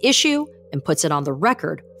resolves the issue and puts it on the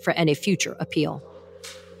record for any future appeal.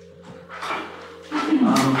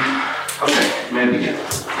 Okay, may I begin?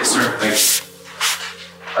 Yes, sir. Thank you.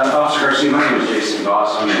 Officer Garcia, my name is Jason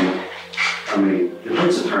Goss. I'm a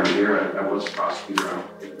defense attorney here. I was a prosecutor.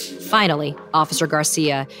 Finally, Officer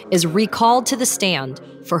Garcia is recalled to the stand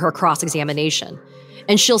for her cross-examination,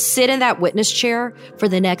 and she'll sit in that witness chair for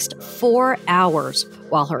the next 4 hours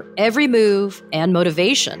while her every move and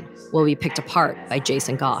motivation will be picked apart by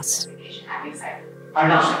Jason Goss. I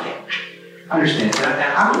understand. And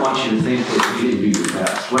I don't want you to think that you didn't do your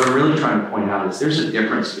best. What I'm really trying to point out is there's a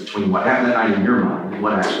difference between what happened that night in your mind and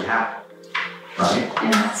what actually happened, right?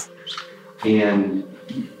 Yes. And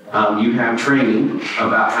you have training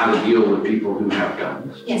about how to deal with people who have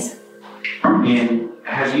guns. Yes. And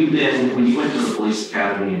have you been, when you went to the police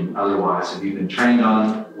academy and otherwise, have you been trained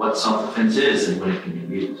on what self-defense is and when it can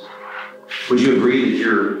be used? Would you agree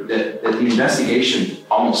that the investigation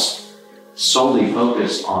almost solely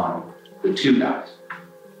focused on the two guys?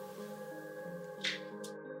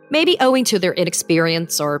 Maybe owing to their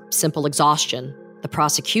inexperience or simple exhaustion, the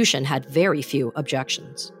prosecution had very few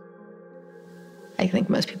objections. I think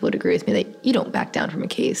most people would agree with me that you don't back down from a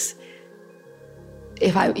case.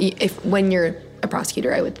 When you're a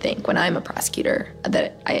prosecutor, I would think, when I'm a prosecutor,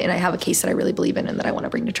 that I have a case that I really believe in and that I want to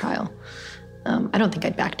bring to trial. I don't think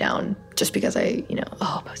I'd back down just because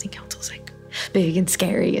opposing counsel's like big and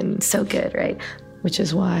scary and so good, right? Which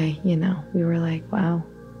is why, we were like, wow,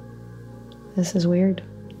 this is weird.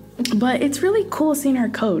 But it's really cool seeing our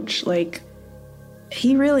coach. Like,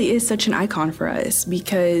 he really is such an icon for us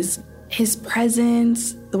because his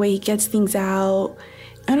presence, the way he gets things out,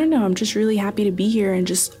 I don't know, I'm just really happy to be here, and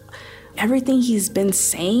just everything he's been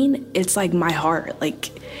saying, it's like my heart.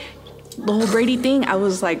 Like, the whole Brady thing, I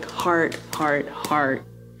was like, heart. All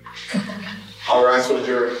right, for the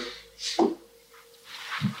jury.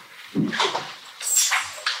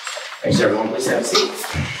 Thanks, everyone. Please have a seat.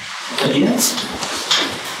 Yes.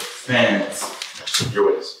 Vance, your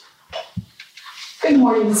witness. Good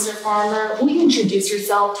morning, Mr. Farmer. Will you introduce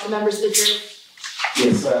yourself to the members of the jury?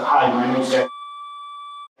 Yes, hi, my name is Jack.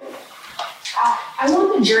 I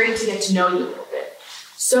want the jury to get to know you a little bit.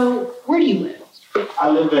 So, where do you live? I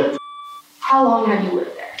live at... How long have you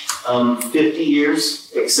lived there? 50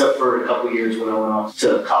 years, except for a couple years when I went off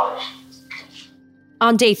to college.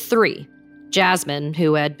 On day 3, Jasmine,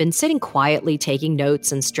 who had been sitting quietly taking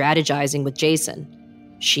notes and strategizing with Jason,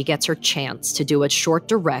 she gets her chance to do a short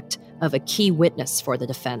direct of a key witness for the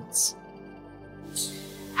defense.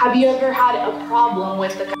 Have you ever had a problem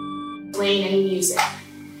with the playing any music?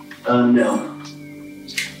 No.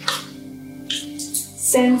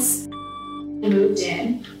 Since you moved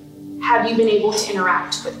in, have you been able to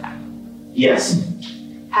interact with them? Yes.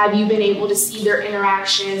 Have you been able to see their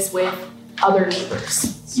interactions with other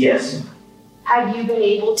neighbors? Yes. Have you been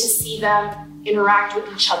able to see them interact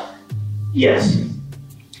with each other? Yes.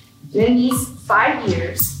 In these 5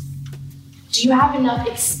 years, do you have enough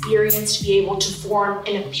experience to be able to form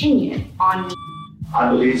an opinion on me? I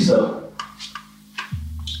believe so.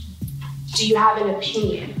 Do you have an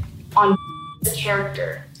opinion on the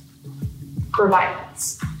character for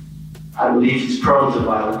violence? I believe he's prone to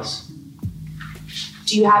violence.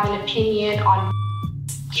 Do you have an opinion on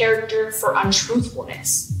character for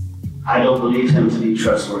untruthfulness? I don't believe him to be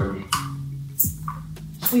trustworthy.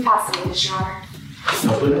 We pass the witness, Your Honor.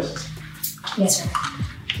 No witness? Yes, sir.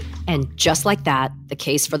 And just like that, the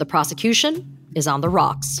case for the prosecution is on the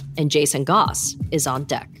rocks, and Jason Goss is on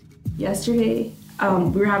deck. Yesterday, we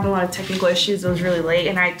were having a lot of technical issues. It was really late,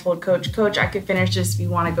 and I told Coach, I could finish this if you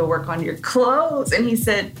want to go work on your clothes. And he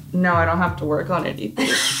said, no, I don't have to work on anything.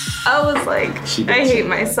 I was like, I hate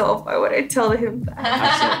myself. Why would I tell him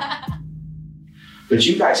that? But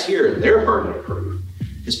you guys here, their burden of proof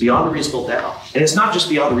is beyond a reasonable doubt. And it's not just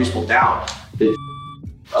beyond a reasonable doubt that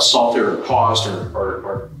assaulted or caused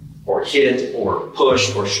or hit or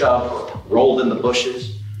pushed or shoved or rolled in the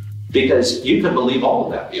bushes, because you can believe all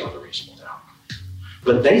of that beyond a reasonable doubt.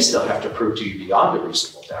 But they still have to prove to you beyond a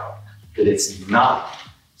reasonable doubt that it's not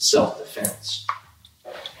self-defense.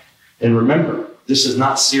 And remember, this is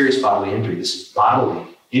not serious bodily injury. This is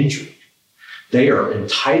bodily injury. They are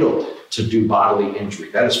entitled to do bodily injury.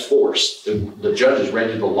 That is force. The judge has read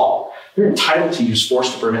you the law. They're entitled to use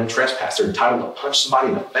force to prevent trespass. They're entitled to punch somebody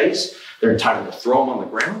in the face, They're entitled to throw them on the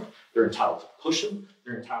ground. They're entitled to push them.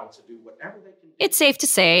 They're entitled to do whatever they can do. It's safe to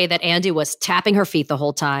say that Andy was tapping her feet the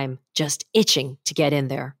whole time, just itching to get in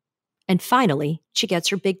there. And finally, she gets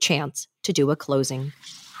her big chance to do a closing.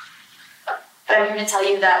 But I'm here to tell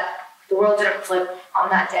you that the world didn't flip on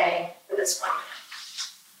that day for this one.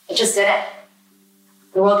 It just didn't.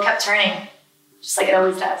 The world kept turning, just like it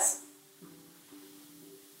always does.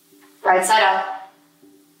 Right side up,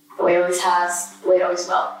 the way it always has, the way it always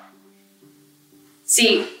will.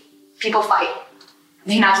 See, people fight.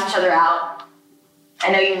 They knock each other out.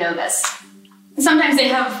 I know you know this. Sometimes they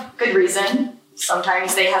have good reason.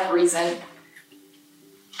 Sometimes they have reason.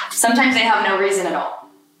 Sometimes they have no reason at all.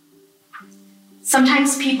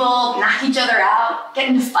 Sometimes people knock each other out, get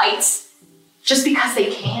into fights, just because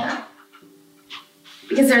they can.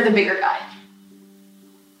 Because they're the bigger guy.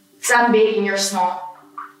 Because I'm big and you're small.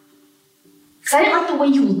 Because I didn't like the way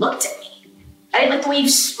you looked at me. I didn't like the way you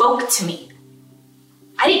spoke to me.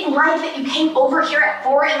 I didn't like that you came over here at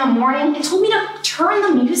 4 a.m. and told me to turn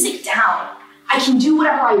the music down. I can do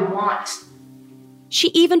whatever I want. She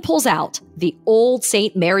even pulls out the old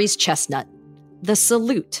St. Mary's chestnut, the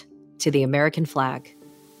salute to the American flag.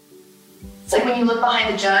 It's like when you look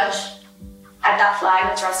behind the judge at that flag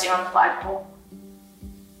that's resting on the flagpole.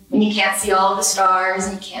 And you can't see all the stars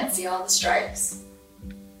and you can't see all the stripes.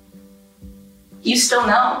 You still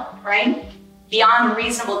know, right? Beyond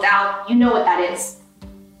reasonable doubt, you know what that is.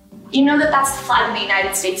 You know that that's the flag of the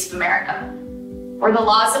United States of America, where the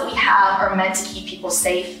laws that we have are meant to keep people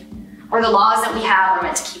safe, where the laws that we have are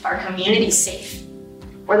meant to keep our communities safe,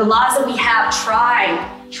 where the laws that we have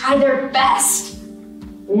try their best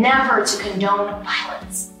never to condone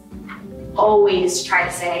violence. Always try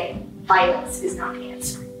to say violence is not the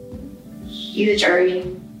answer. You, the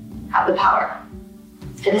jury, have the power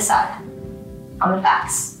to decide on the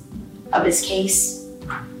facts of this case.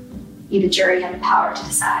 You, the jury, have the power to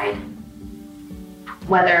decide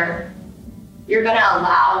whether you're going to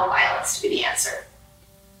allow violence to be the answer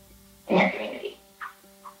in your community.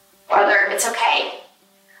 Whether it's okay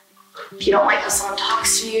if you don't like how someone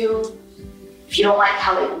talks to you, if you don't like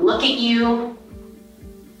how they look at you,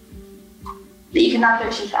 that you can knock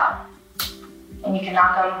their teeth out and you can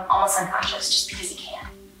knock them almost unconscious just because you can.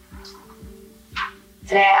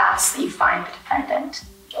 Today I ask that you find the defendant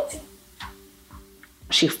guilty.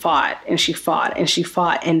 She fought and she fought and she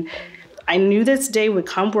fought. And I knew this day would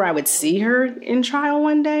come where I would see her in trial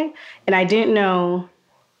one day. And I didn't know,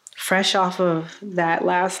 fresh off of that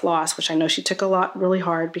last loss, which I know she took a lot really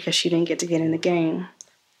hard because she didn't get to get in the game.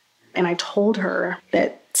 And I told her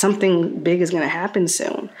that something big is going to happen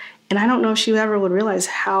soon. And I don't know if she ever would realize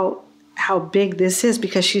how big this is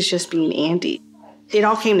because she's just being Andy. It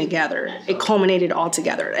all came together. It culminated all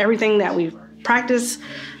together. Everything that we've practiced,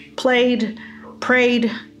 played,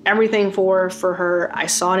 prayed, everything for her. I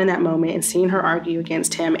saw it in that moment, and seeing her argue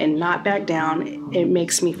against him and not back down, it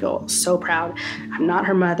makes me feel so proud. I'm not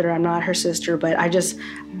her mother, I'm not her sister, but I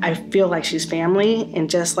feel like she's family. And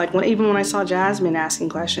just like even when I saw Jasmine asking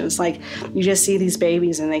questions, like you just see these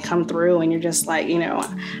babies and they come through and you're just like,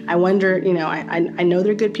 I wonder, I know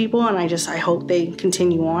they're good people, and I hope they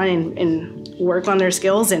continue on and work on their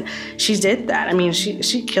skills. And she did that. I mean,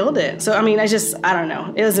 she killed it. So, I don't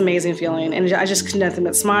know. It was an amazing feeling. And I just could nothing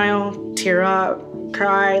but smile, tear up,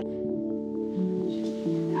 cry.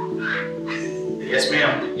 Yes,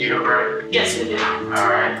 ma'am. You go, right? Yes, we did. All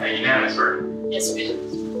right. A unanimous verdict. Yes, we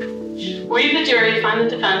did. We, the jury, find the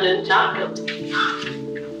defendant not guilty. All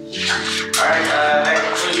right. That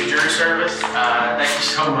concludes your jury service. Thank you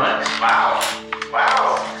so much. Wow.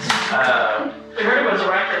 We heard it was a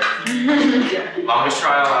record. Longest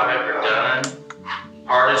trial I've ever done.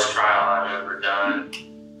 Hardest trial I've ever done.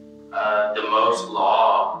 The most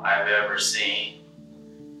law I've ever seen.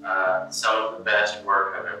 Some of the best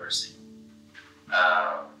work I've ever seen.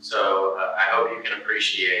 So I hope you can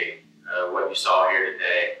appreciate what you saw here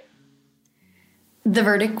today. The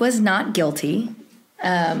verdict was not guilty.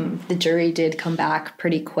 The jury did come back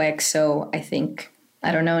pretty quick, so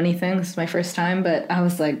I don't know anything. This is my first time, but I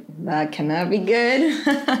was like, that cannot be good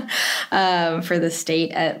for the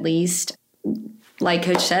state, at least. Like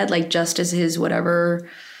Coach said, justice is whatever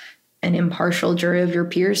an impartial jury of your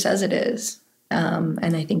peers says it is.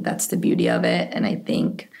 And I think that's the beauty of it. And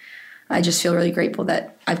I just feel really grateful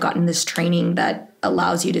that I've gotten this training that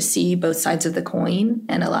allows you to see both sides of the coin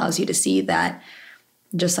and allows you to see that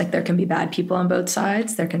just like there can be bad people on both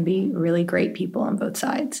sides, there can be really great people on both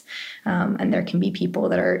sides. And there can be people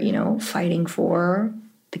that are, fighting for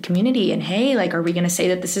the community. And hey, like, are we going to say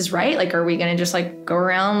that this is right? Like, are we going to just like go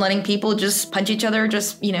around letting people just punch each other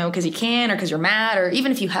just, you know, because you can or because you're mad, or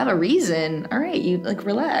even if you have a reason, all right, you like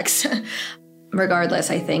relax. Regardless,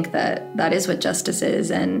 I think that is what justice is.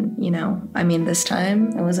 And, you know, I mean, this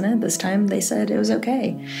time it wasn't it. This time they said it was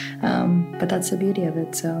okay. But that's the beauty of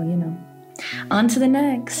it. So, you know, on to the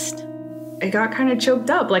next. I got kind of choked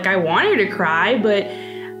up. Like, I wanted to cry, but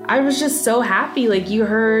I was just so happy. Like, you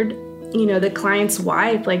heard, you know, the client's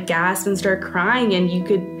wife like gasp and start crying,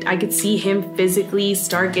 and I could see him physically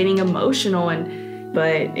start getting emotional.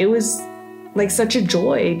 But it was like such a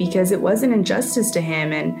joy because it was an injustice to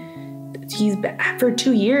him. And for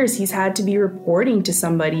 2 years, he's had to be reporting to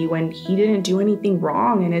somebody when he didn't do anything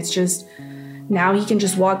wrong. And it's just, now he can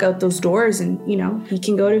just walk out those doors and, you know, he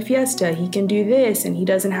can go to Fiesta, he can do this, and he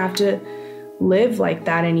doesn't have to live like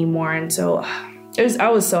that anymore. And so I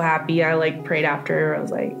was so happy. I like prayed after. I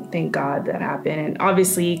was like, thank God that happened. And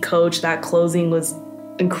obviously, Coach, that closing was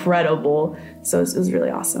incredible. So it was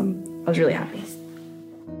really awesome. I was really happy.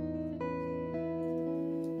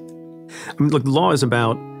 I mean, look, the law is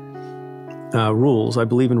about rules. I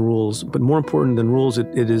believe in rules, but more important than rules,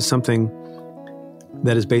 it is something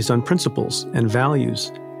that is based on principles and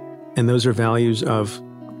values. And those are values of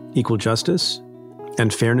equal justice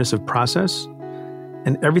and fairness of process.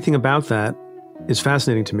 And everything about that is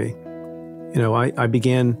fascinating to me. You know, I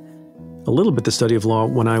began a little bit the study of law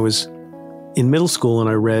when I was in middle school, and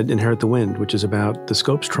I read Inherit the Wind, which is about the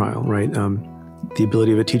Scopes trial, right? The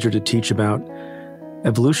ability of a teacher to teach about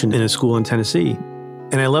evolution in a school in Tennessee.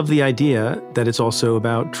 And I love the idea that it's also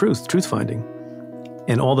about truth finding,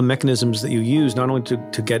 and all the mechanisms that you use, not only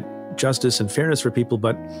to get justice and fairness for people,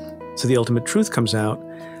 but so the ultimate truth comes out.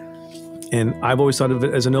 And I've always thought of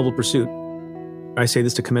it as a noble pursuit. I say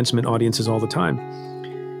this to commencement audiences all the time.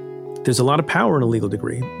 There's a lot of power in a legal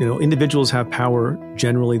degree. You know, individuals have power.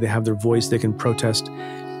 Generally, they have their voice. They can protest.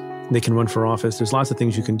 They can run for office. There's lots of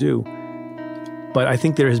things you can do. But I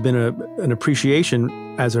think there has been an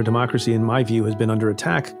appreciation as our democracy, in my view, has been under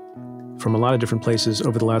attack from a lot of different places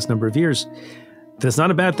over the last number of years, that it's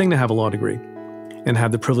not a bad thing to have a law degree and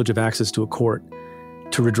have the privilege of access to a court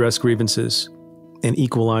to redress grievances and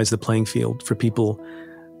equalize the playing field for people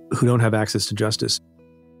who don't have access to justice.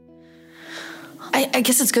 I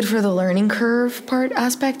guess it's good for the learning curve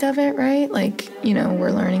aspect of it, right? Like, you know,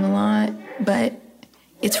 we're learning a lot, but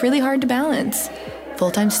it's really hard to balance.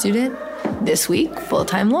 Full-time student, this week,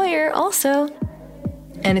 full-time lawyer also.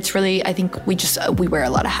 And it's really, I think we wear a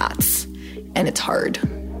lot of hats, and it's hard.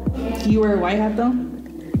 You wear a white hat, though?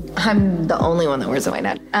 I'm the only one that wears a white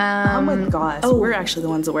hat. Oh my gosh. We're actually the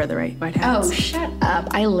ones that wear the white hats. Oh, shut up.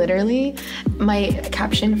 I literally, my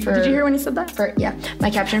caption for... Did you hear when you said that?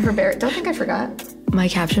 My caption for don't think I forgot. My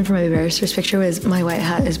caption for my barrister's picture was, my white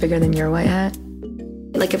hat is bigger than your white hat.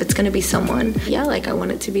 Like, if it's going to be someone, like, I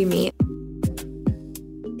want it to be me.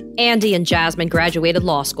 Andy and Jasmine graduated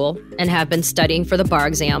law school and have been studying for the bar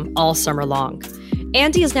exam all summer long.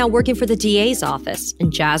 Andy is now working for the DA's office,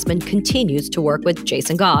 and Jasmine continues to work with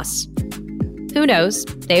Jason Goss. Who knows?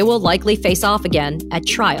 They will likely face off again at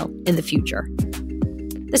trial in the future.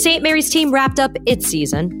 The St. Mary's team wrapped up its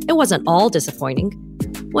season. It wasn't all disappointing.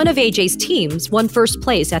 One of AJ's teams won first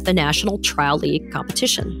place at the National Trial League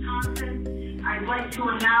competition. I'd like to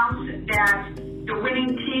announce that the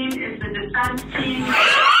winning team is the defense team.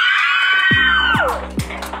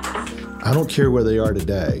 I don't care where they are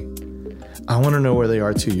today. I want to know where they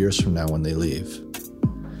are 2 years from now when they leave.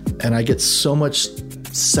 And I get so much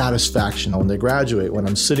satisfaction when they graduate. When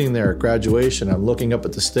I'm sitting there at graduation, I'm looking up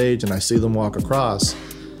at the stage and I see them walk across.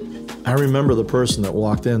 I remember the person that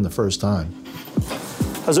walked in the first time.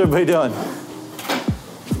 How's everybody doing?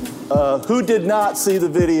 Who did not see the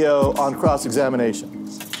video on cross-examination?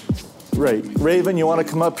 Great. Raven, you want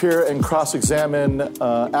to come up here and cross-examine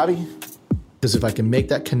Abby? Because if I can make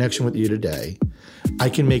that connection with you today, I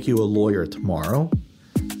can make you a lawyer tomorrow,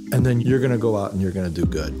 and then you're going to go out and you're going to do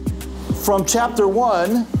good. From chapter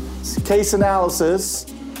 1, case analysis,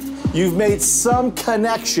 you've made some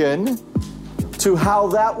connection to how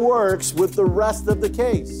that works with the rest of the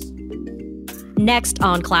case. Next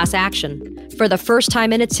on Class Action, for the first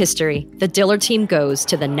time in its history, the Dillard team goes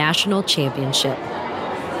to the national championship.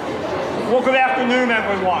 Well, good afternoon,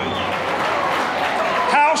 everyone.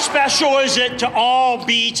 How special is it to all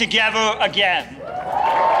be together again?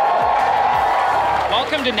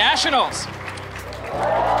 Welcome to Nationals.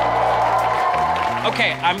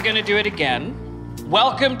 Okay, I'm going to do it again.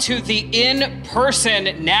 Welcome to the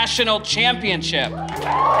in-person National Championship.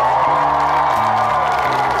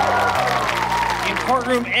 In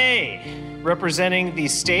courtroom A, representing the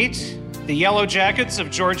state, the Yellow Jackets of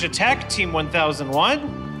Georgia Tech, Team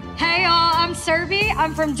 1001. Hey y'all, I'm Serby.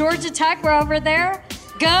 I'm from Georgia Tech. We're over there.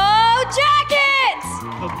 Go Jackets!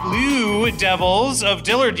 The Blue Devils of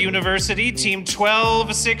Dillard University, Team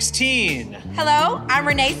 1216. Hello, I'm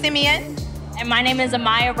Renee Simeon. And my name is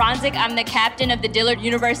Amaya Ronzik. I'm the captain of the Dillard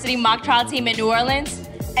University mock trial team in New Orleans.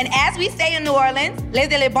 And as we say in New Orleans,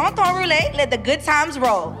 laissez le bon temps rouler, let the good times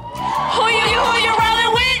roll. Who you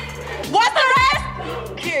rolling with? What's the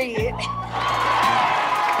rest? Period.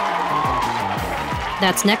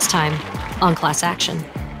 That's next time on Class Action.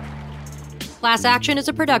 Class Action is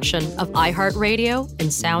a production of iHeartRadio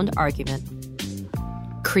and Sound Argument.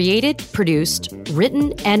 Created, produced,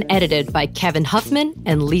 written, and edited by Kevin Huffman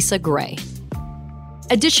and Lisa Gray.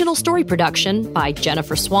 Additional story production by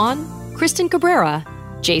Jennifer Swan, Kristen Cabrera,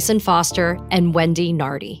 Jason Foster, and Wendy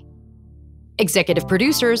Nardi. Executive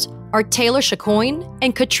producers are Taylor Chacoin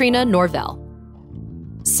and Katrina Norvell.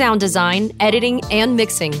 Sound design, editing, and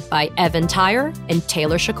mixing by Evan Tyre and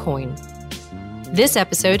Taylor Chacoin. This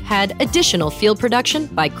episode had additional field production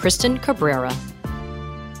by Kristen Cabrera.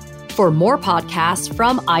 For more podcasts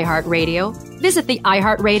from iHeartRadio, visit the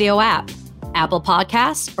iHeartRadio app, Apple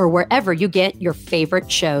Podcasts, or wherever you get your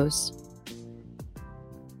favorite shows.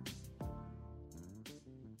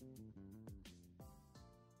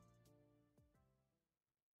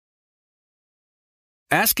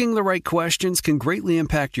 Asking the right questions can greatly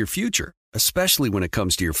impact your future, especially when it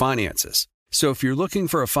comes to your finances. So if you're looking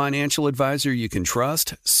for a financial advisor you can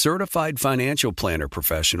trust, certified financial planner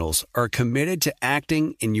professionals are committed to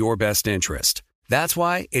acting in your best interest. That's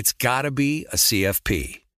why it's got to be a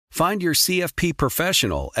CFP. Find your CFP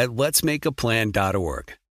professional at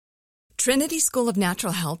letsmakeaplan.org. Trinity School of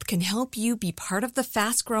Natural Health can help you be part of the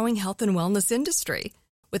fast-growing health and wellness industry.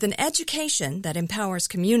 With an education that empowers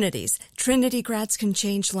communities, Trinity grads can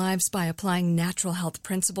change lives by applying natural health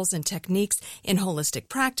principles and techniques in holistic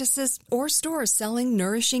practices or stores selling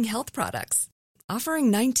nourishing health products. Offering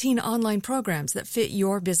 19 online programs that fit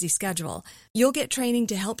your busy schedule, you'll get training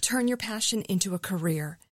to help turn your passion into a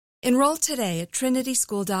career. Enroll today at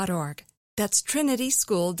trinityschool.org. That's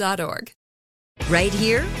trinityschool.org. Right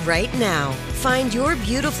here, right now. Find your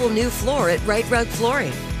beautiful new floor at Right Rug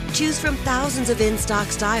Flooring. Choose from thousands of in-stock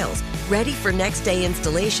styles, ready for next day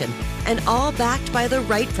installation, and all backed by the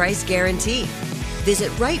right price guarantee.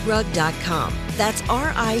 Visit rightrug.com. That's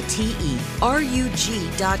RITERUG.com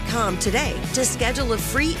today to schedule a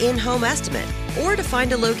free in-home estimate or to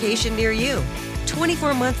find a location near you.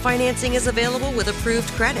 24-month financing is available with approved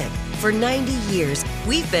credit. For 90 years,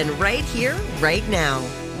 we've been right here, right now.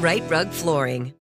 Right Rug Flooring.